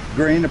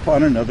grain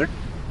upon another.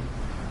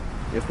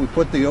 If we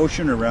put the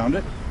ocean around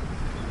it,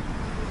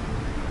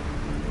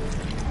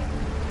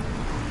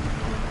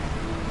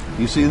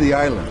 you see the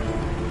island.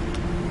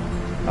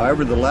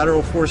 However, the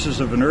lateral forces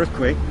of an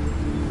earthquake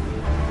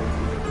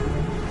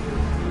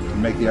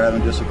can make the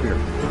island disappear.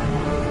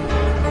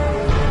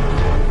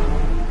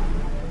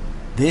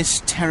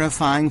 This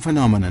terrifying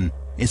phenomenon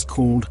is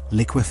called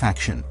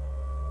liquefaction.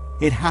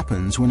 It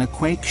happens when a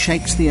quake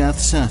shakes the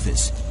Earth's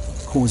surface,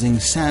 causing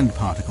sand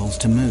particles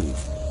to move.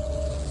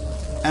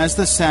 As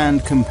the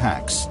sand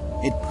compacts,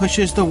 it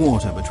pushes the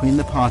water between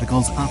the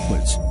particles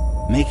upwards,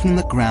 making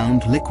the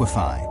ground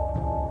liquefy.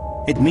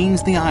 It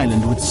means the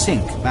island would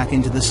sink back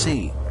into the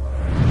sea.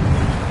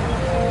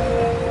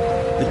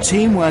 The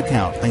team work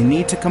out they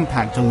need to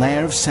compact a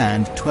layer of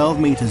sand 12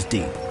 meters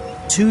deep,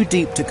 too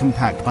deep to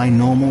compact by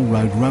normal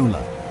road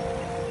roller.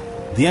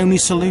 The only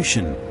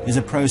solution is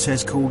a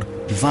process called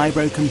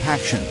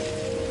vibrocompaction.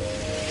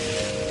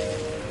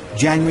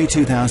 January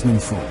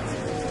 2004.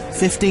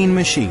 15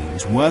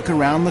 machines work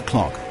around the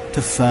clock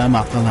to firm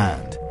up the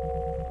land.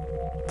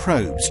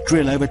 Probes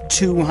drill over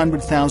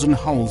 200,000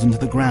 holes into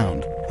the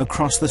ground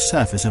across the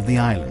surface of the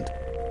island.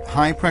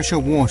 High-pressure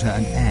water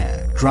and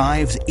air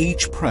drives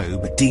each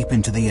probe deep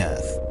into the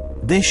earth.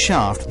 This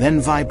shaft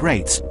then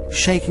vibrates,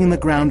 shaking the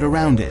ground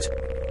around it.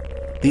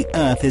 The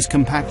earth is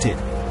compacted.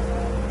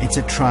 It's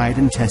a tried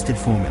and tested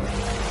formula.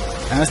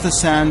 As the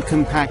sand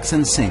compacts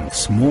and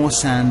sinks, more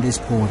sand is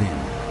poured in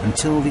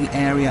until the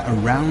area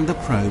around the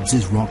probes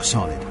is rock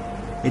solid.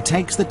 It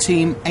takes the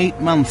team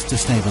 8 months to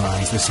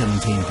stabilize the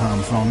 17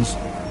 palm fronds,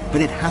 but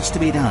it has to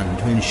be done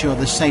to ensure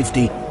the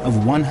safety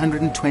of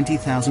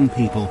 120,000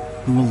 people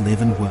who will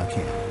live and work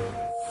here.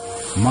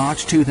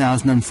 March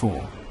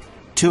 2004,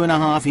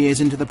 2.5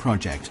 years into the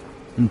project,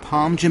 and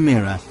Palm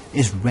Jumeirah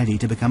is ready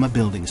to become a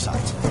building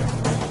site.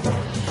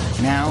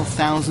 Now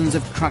thousands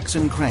of trucks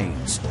and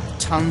cranes,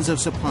 tons of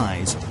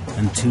supplies,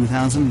 and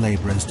 2,000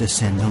 laborers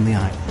descend on the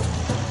island.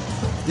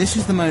 This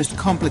is the most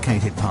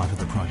complicated part of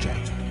the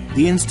project,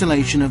 the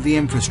installation of the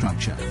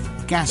infrastructure,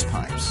 gas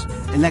pipes,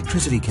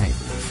 electricity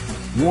cables,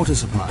 water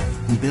supply,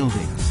 and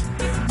buildings.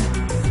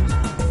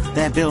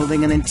 They're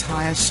building an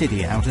entire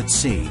city out at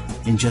sea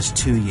in just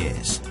 2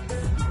 years.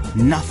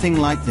 Nothing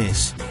like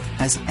this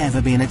has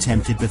ever been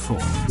attempted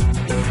before.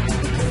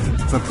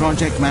 For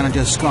project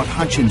manager Scott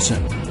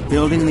Hutchinson,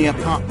 building the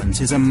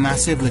apartments is a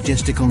massive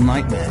logistical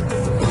nightmare.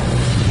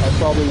 I've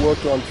probably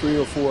worked on 3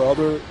 or 4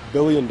 other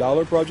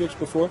billion-dollar projects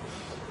before,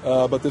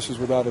 but this is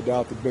without a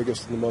doubt the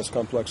biggest and the most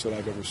complex that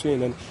I've ever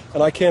seen. And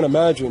I can't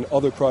imagine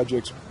other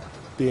projects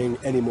being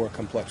any more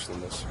complex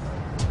than this.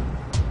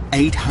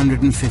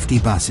 850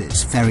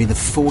 buses ferry the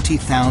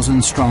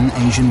 40,000-strong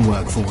Asian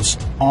workforce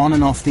on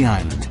and off the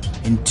island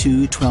in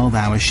 2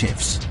 12-hour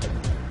shifts.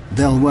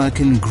 They'll work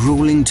in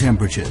grueling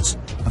temperatures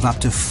of up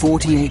to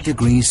 48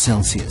 degrees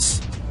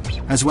Celsius.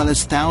 As well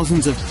as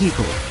thousands of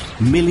people,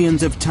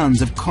 millions of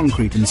tons of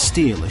concrete and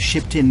steel are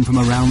shipped in from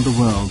around the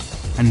world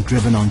and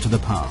driven onto the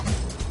Palm.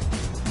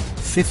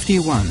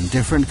 51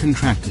 different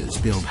contractors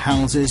build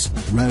houses,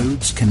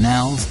 roads,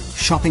 canals,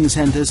 shopping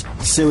centres,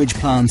 sewage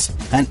plants,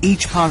 and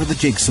each part of the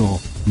jigsaw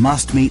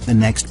must meet the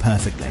next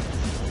perfectly.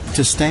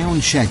 To stay on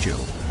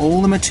schedule,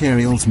 all the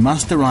materials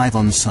must arrive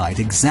on site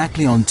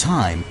exactly on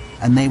time,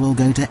 and they will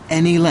go to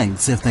any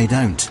lengths if they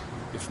don't.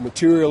 If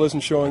material isn't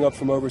showing up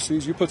from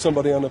overseas, you put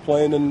somebody on the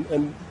plane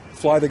and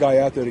fly the guy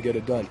out there to get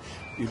it done.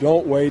 You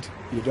don't wait,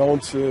 you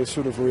don't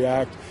sort of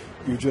react,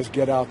 you just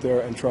get out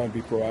there and try and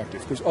be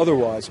proactive, because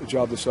otherwise a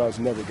job this size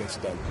never gets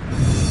done.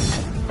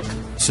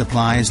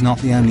 Supply is not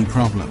the only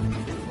problem.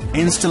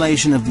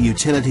 Installation of the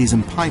utilities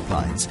and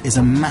pipelines is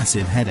a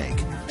massive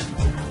headache.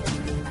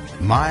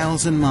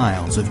 Miles and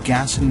miles of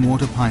gas and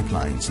water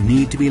pipelines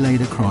need to be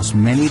laid across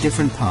many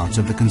different parts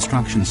of the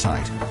construction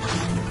site.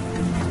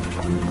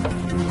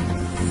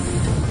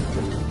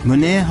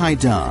 Munir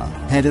Haidar,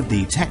 head of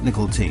the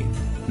technical team,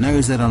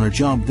 knows that on a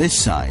job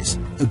this size,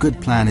 a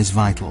good plan is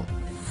vital.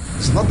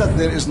 It's not that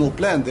there is no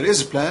plan, there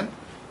is a plan,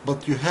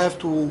 but you have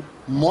to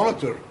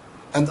monitor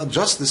and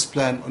adjust this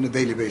plan on a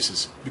daily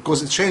basis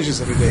because it changes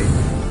every day.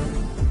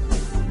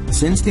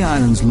 Since the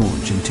island's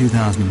launch in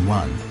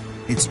 2001,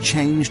 it's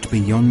changed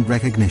beyond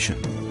recognition.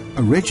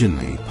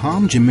 Originally,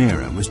 Palm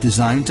Jumeirah was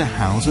designed to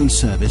house and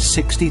service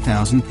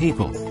 60,000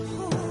 people.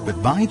 But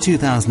by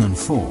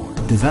 2004,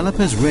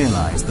 developers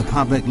realized the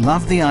public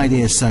loved the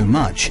idea so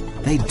much,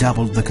 they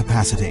doubled the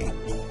capacity.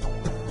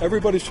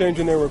 Everybody's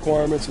changing their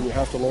requirements, and you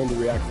have to learn to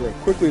react very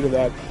quickly to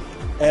that.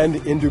 And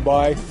in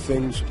Dubai,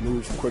 things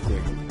move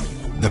quickly.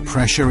 The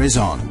pressure is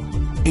on.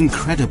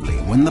 Incredibly,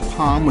 when the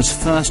Palm was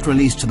first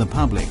released to the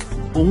public,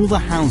 all the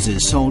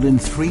houses sold in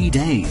 3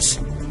 days.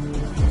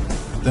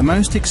 The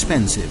most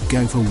expensive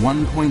go for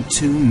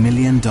 $1.2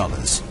 million.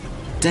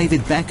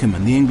 David Beckham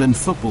and the England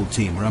football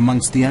team are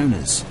amongst the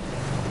owners.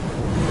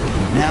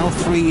 Now,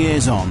 3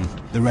 years on,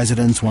 the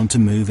residents want to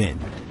move in.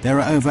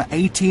 There are over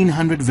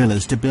 1,800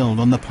 villas to build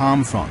on the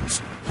palm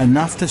fronds,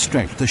 enough to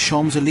stretch the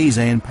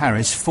Champs-Élysées in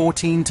Paris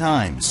 14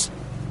 times.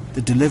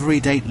 The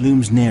delivery date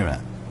looms nearer,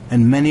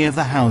 and many of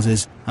the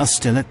houses are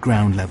still at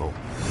ground level.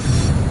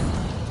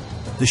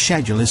 The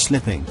schedule is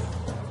slipping,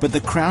 but the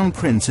Crown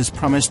Prince has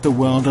promised the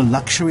world a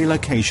luxury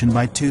location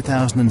by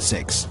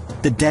 2006.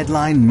 The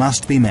deadline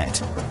must be met.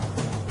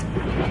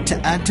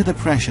 To add to the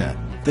pressure,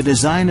 the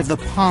design of the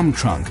palm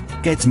trunk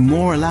gets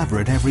more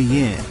elaborate every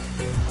year.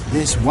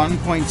 This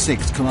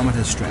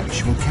 1.6-kilometre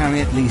stretch will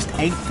carry at least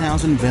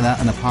 8,000 villa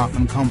and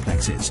apartment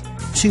complexes,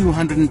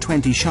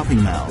 220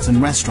 shopping malls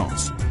and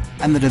restaurants,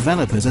 and the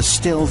developers are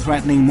still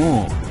threatening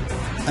more.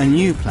 A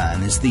new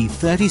plan is the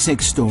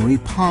 36-storey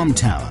Palm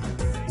Tower,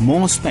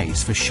 more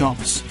space for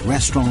shops,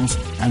 restaurants,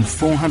 and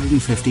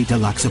 450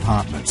 deluxe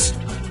apartments.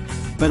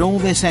 But all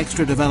this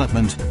extra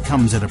development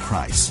comes at a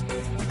price.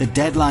 The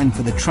deadline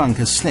for the trunk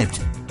has slipped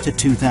to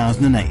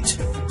 2008.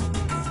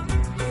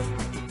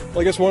 Well,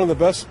 I guess one of the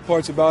best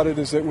parts about it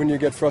is that when you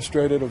get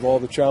frustrated of all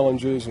the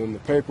challenges and the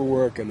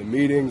paperwork and the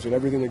meetings and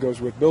everything that goes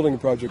with building a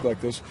project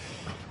like this,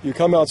 you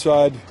come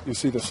outside, you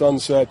see the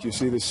sunset, you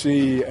see the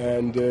sea,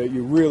 and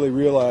you really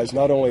realize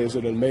not only is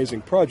it an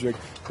amazing project,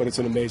 but it's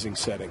an amazing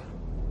setting.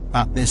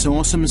 But this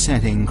awesome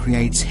setting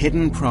creates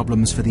hidden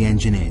problems for the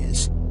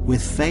engineers.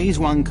 With Phase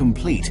 1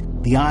 complete,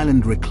 the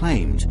island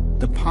reclaimed,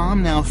 the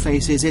Palm now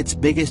faces its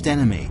biggest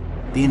enemy,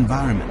 the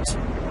environment.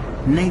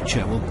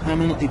 Nature will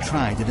permanently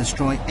try to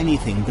destroy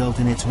anything built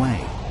in its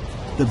way.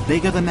 The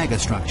bigger the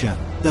megastructure,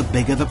 the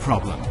bigger the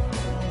problem.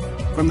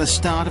 From the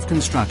start of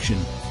construction,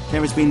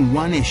 there has been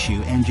one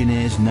issue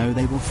engineers know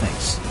they will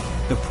face: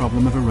 the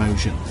problem of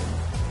erosion.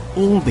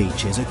 All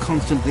beaches are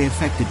constantly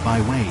affected by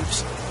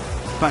waves.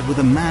 But with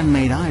a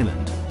man-made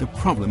island, the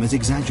problem is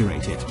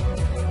exaggerated.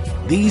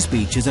 These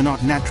beaches are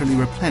not naturally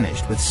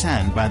replenished with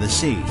sand by the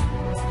sea.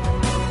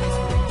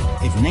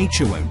 If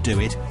nature won't do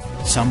it,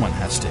 someone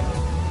has to.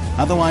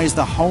 Otherwise,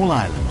 the whole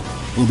island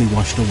will be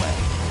washed away.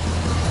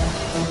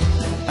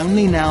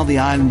 Only now the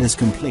island is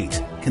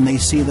complete can they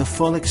see the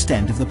full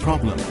extent of the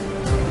problem.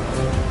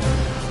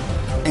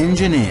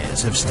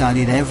 Engineers have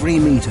studied every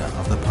metre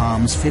of the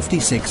Palm's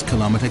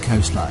 56-kilometre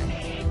coastline,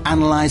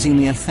 analysing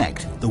the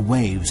effect the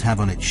waves have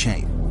on its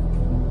shape.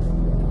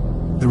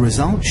 The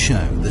results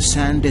show the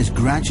sand is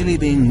gradually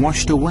being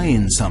washed away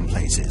in some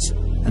places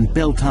and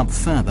built up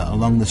further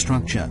along the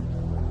structure.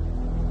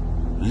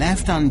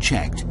 Left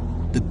unchecked,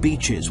 the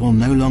beaches will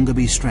no longer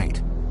be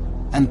straight,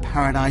 and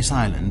Paradise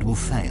Island will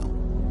fail.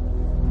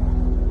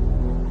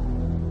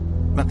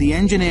 But the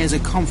engineers are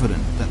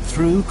confident that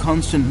through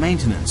constant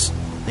maintenance,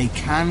 they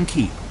can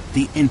keep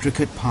the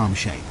intricate palm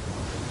shape.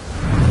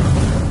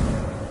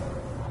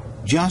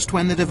 Just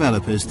when the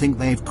developers think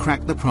they've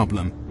cracked the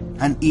problem,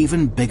 an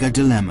even bigger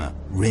dilemma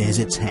rears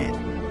its head.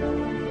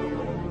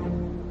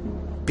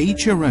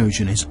 Beach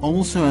erosion is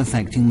also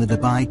affecting the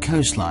Dubai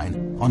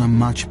coastline on a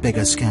much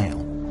bigger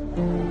scale.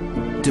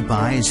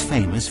 Dubai is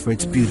famous for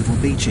its beautiful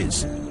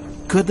beaches.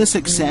 Could the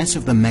success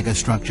of the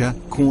megastructure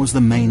cause the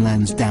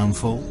mainland's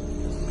downfall?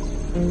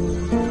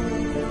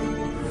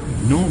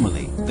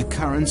 Normally, the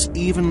currents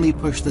evenly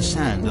push the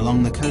sand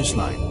along the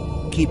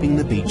coastline, keeping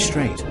the beach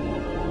straight.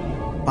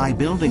 By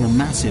building a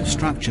massive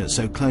structure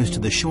so close to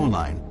the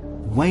shoreline,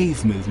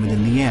 wave movement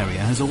in the area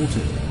has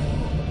altered.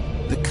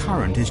 The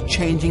current is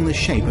changing the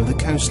shape of the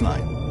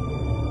coastline.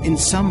 In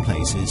some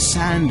places,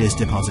 sand is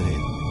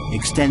deposited,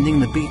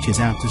 extending the beaches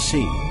out to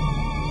sea.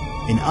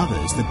 In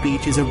others, the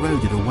beach is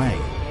eroded away.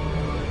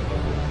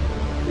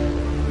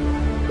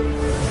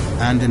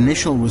 And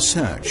initial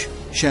research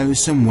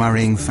shows some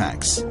worrying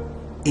facts.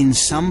 In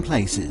some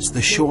places,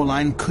 the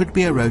shoreline could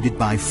be eroded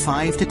by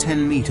 5 to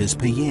 10 meters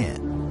per year.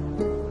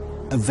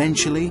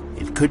 Eventually,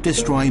 it could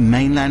destroy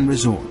mainland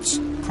resorts,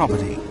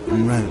 property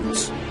and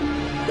roads.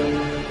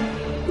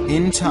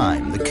 In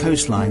time, the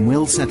coastline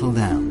will settle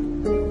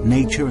down.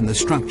 Nature and the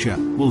structure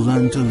will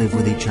learn to live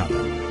with each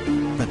other.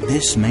 But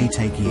this may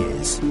take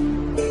years.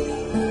 In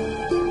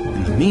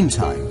the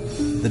meantime,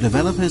 the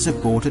developers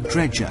have bought a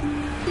dredger.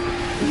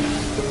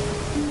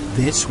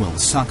 This will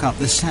suck up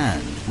the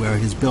sand where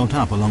it is built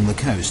up along the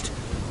coast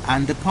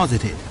and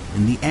deposit it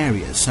in the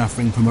areas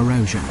suffering from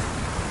erosion,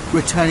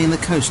 returning the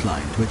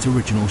coastline to its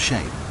original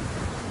shape.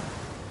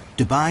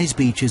 Dubai's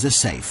beaches are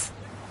safe,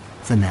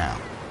 for now.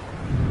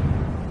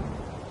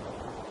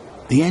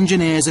 The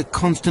engineers are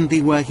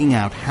constantly working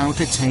out how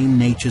to tame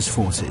nature's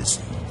forces.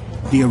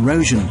 The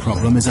erosion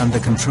problem is under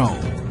control.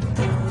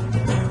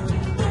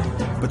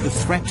 But the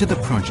threat to the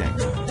project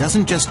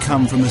doesn't just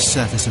come from the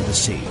surface of the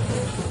sea.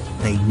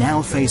 They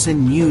now face a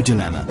new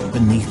dilemma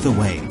beneath the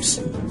waves.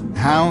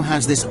 How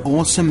has this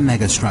awesome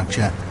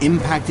megastructure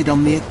impacted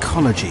on the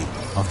ecology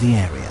of the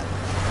area?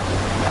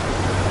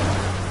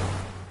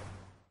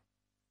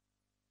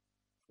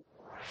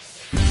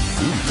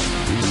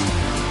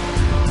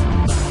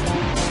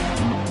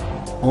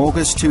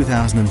 August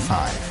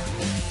 2005.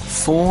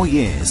 4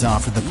 years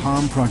after the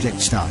Palm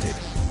project started,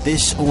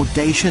 this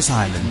audacious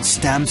island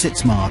stamps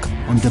its mark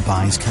on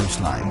Dubai's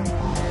coastline.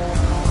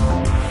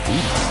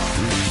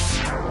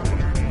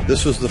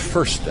 This was the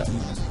first step,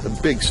 the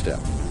big step,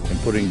 in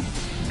putting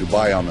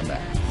Dubai on the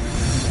map.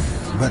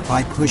 But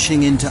by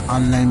pushing into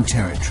unknown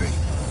territory,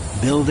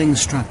 building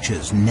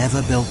structures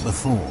never built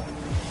before,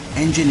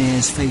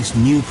 engineers face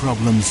new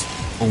problems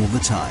all the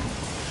time.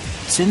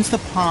 Since the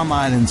Palm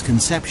Island's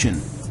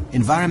conception,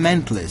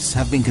 environmentalists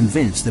have been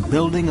convinced the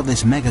building of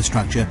this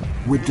megastructure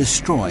would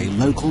destroy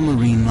local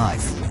marine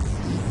life,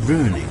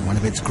 ruining one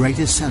of its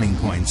greatest selling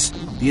points,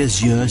 the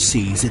azure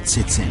seas it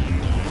sits in.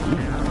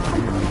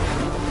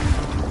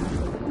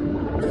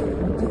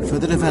 For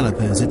the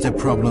developers, it's a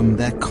problem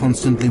they're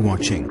constantly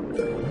watching.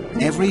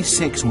 Every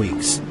 6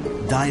 weeks,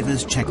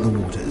 divers check the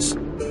waters.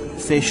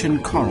 Fish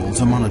and corals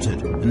are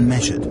monitored and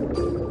measured.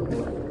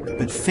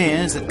 But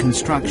fears that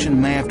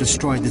construction may have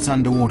destroyed this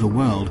underwater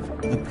world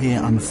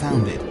appear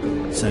unfounded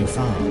so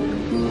far.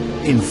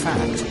 In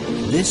fact,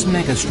 this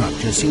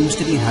megastructure seems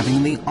to be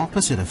having the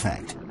opposite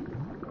effect.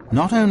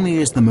 Not only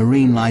is the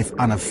marine life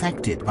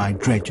unaffected by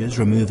dredgers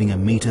removing a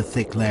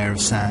metre-thick layer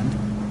of sand,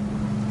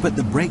 but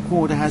the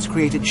breakwater has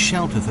created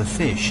shelter for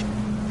fish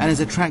and is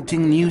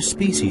attracting new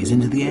species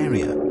into the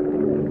area.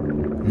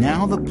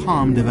 Now the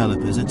Palm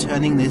developers are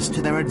turning this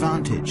to their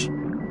advantage.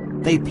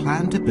 They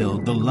plan to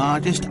build the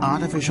largest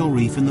artificial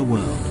reef in the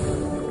world.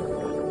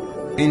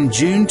 In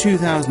June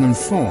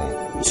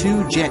 2004,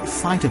 2 jet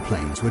fighter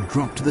planes were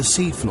dropped to the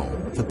seafloor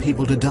for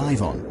people to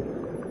dive on.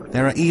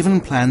 There are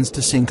even plans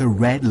to sink a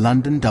red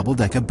London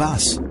double-decker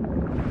bus.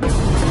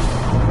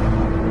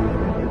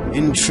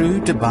 In true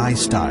Dubai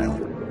style,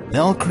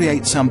 they'll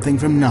create something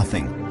from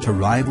nothing to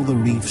rival the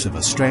reefs of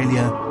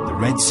Australia, the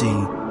Red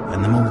Sea,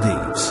 and the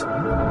Maldives.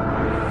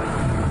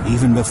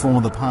 Even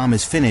before the Palm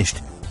is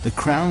finished, the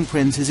Crown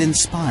Prince is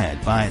inspired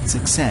by its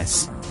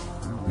success.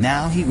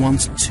 Now he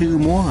wants 2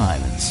 more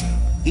islands,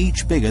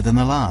 each bigger than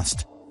the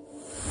last.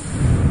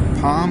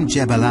 Palm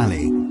Jebel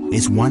Ali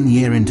is 1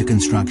 year into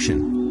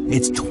construction.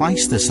 It's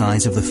twice the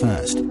size of the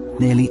first,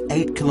 nearly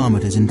 8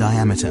 kilometers in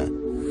diameter.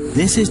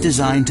 This is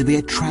designed to be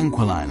a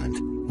tranquil island,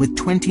 with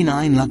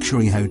 29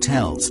 luxury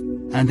hotels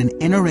and an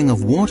inner ring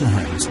of water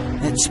homes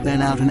that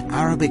spell out an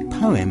Arabic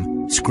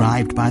poem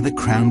scribed by the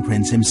Crown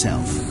Prince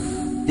himself.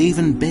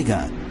 Even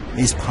bigger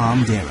is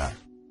Palm Dira.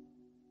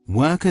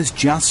 Work has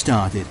just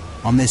started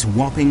on this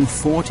whopping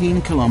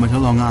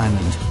 14-kilometer-long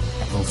island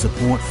that will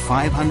support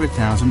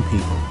 500,000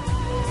 people.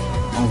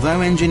 Although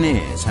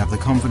engineers have the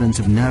confidence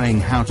of knowing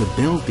how to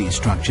build these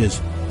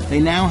structures, they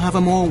now have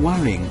a more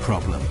worrying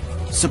problem: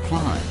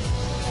 supply.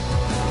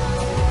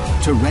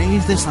 To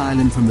raise this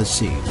island from the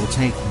sea will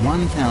take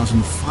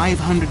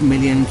 1,500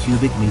 million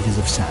cubic meters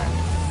of sand,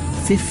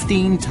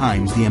 15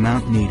 times the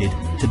amount needed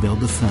to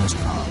build the first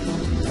Palm.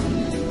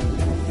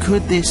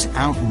 Could this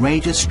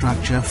outrageous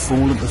structure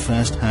fall at the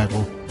first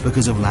hurdle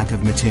because of lack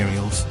of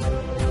materials?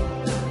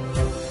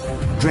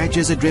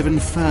 Dredgers are driven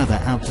further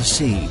out to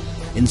sea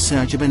in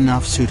search of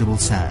enough suitable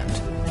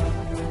sand.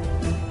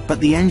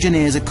 But the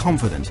engineers are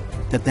confident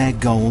that their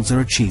goals are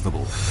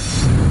achievable.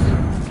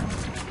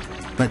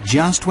 But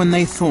just when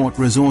they thought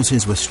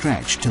resources were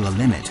stretched to the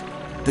limit,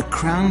 the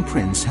Crown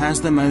Prince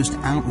has the most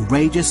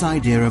outrageous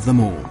idea of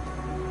them all.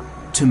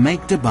 To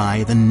make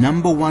Dubai the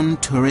 #1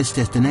 tourist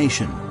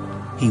destination,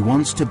 he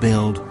wants to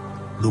build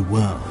the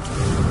world.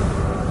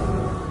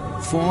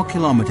 4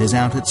 kilometers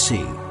out at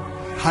sea,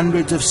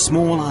 hundreds of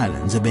small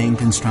islands are being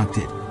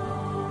constructed.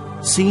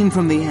 Seen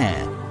from the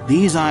air,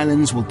 these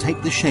islands will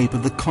take the shape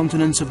of the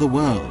continents of the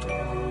world.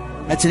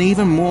 It's an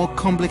even more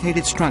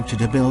complicated structure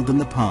to build than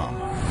the Palm.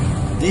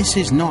 This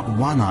is not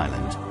one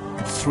island,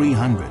 but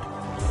 300,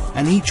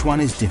 and each one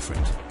is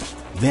different,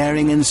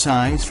 varying in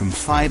size from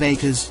 5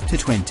 acres to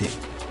 20.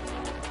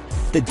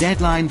 The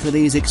deadline for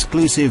these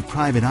exclusive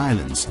private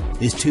islands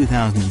is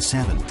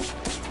 2007.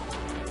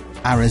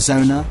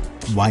 Arizona,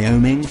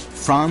 Wyoming,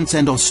 France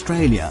and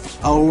Australia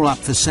are all up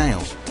for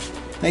sale.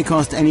 They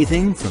cost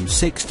anything from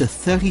 $6 to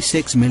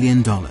 $36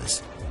 million.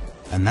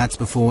 And that's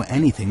before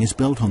anything is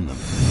built on them.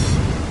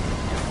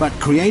 But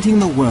creating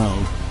the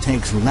world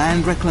takes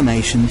land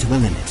reclamation to the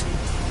limit.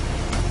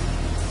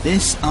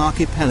 This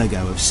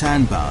archipelago of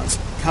sandbars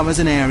covers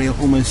an area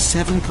almost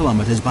 7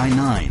 kilometers by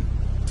 9.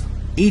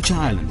 Each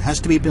island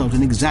has to be built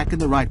in exactly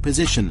the right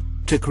position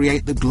to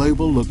create the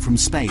global look from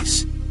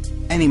space.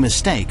 Any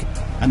mistake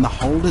and the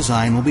whole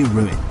design will be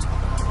ruined.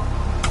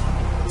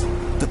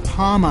 The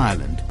Palm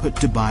Island put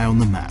Dubai on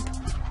the map.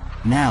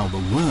 Now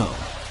the world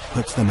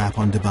puts the map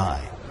on Dubai.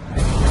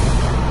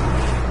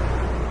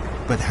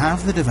 But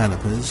have the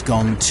developers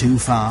gone too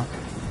far?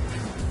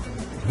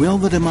 Will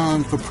the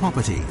demand for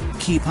property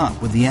keep up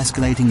with the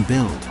escalating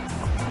build?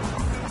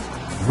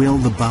 Will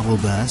the bubble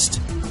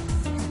burst?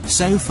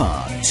 So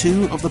far,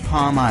 2 of the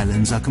Palm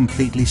Islands are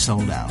completely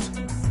sold out.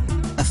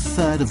 A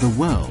third of the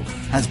world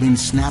has been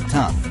snapped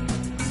up.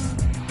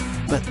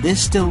 But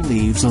this still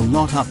leaves a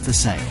lot up for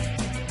sale.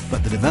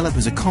 But the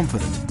developers are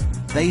confident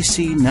they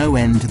see no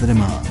end to the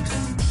demand.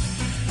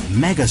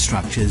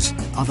 Megastructures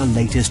are the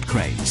latest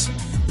craze.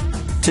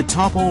 To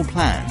top all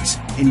plans,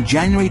 in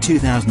January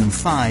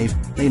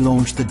 2005, they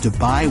launched the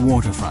Dubai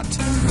waterfront.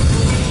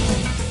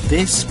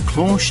 This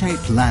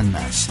claw-shaped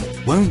landmass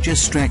won't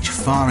just stretch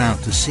far out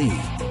to sea.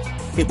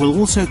 It will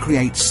also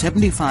create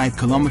 75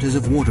 kilometers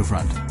of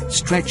waterfront,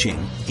 stretching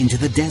into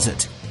the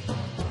desert.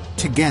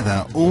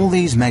 Together, all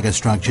these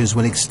megastructures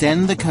will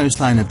extend the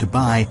coastline of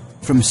Dubai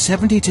from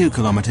 72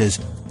 kilometers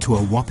to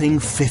a whopping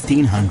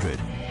 1,500,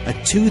 a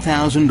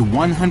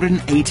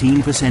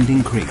 2,118%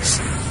 increase.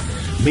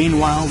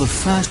 Meanwhile, the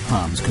first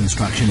Palms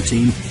construction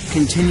team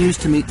continues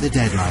to meet the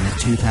deadline of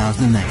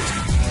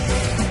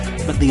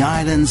 2008. But the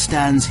island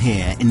stands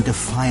here in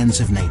defiance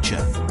of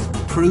nature,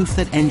 proof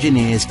that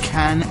engineers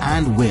can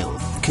and will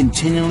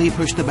continually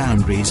push the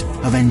boundaries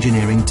of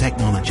engineering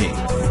technology.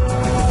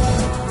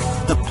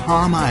 The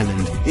Palm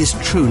Island is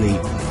truly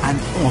an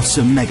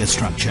awesome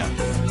megastructure.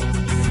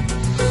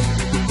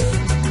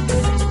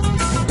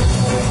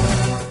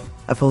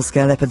 A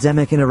full-scale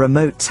epidemic in a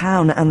remote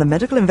town, and the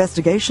medical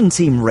investigation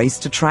team race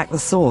to track the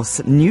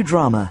source. New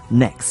drama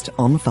next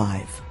on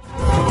 5.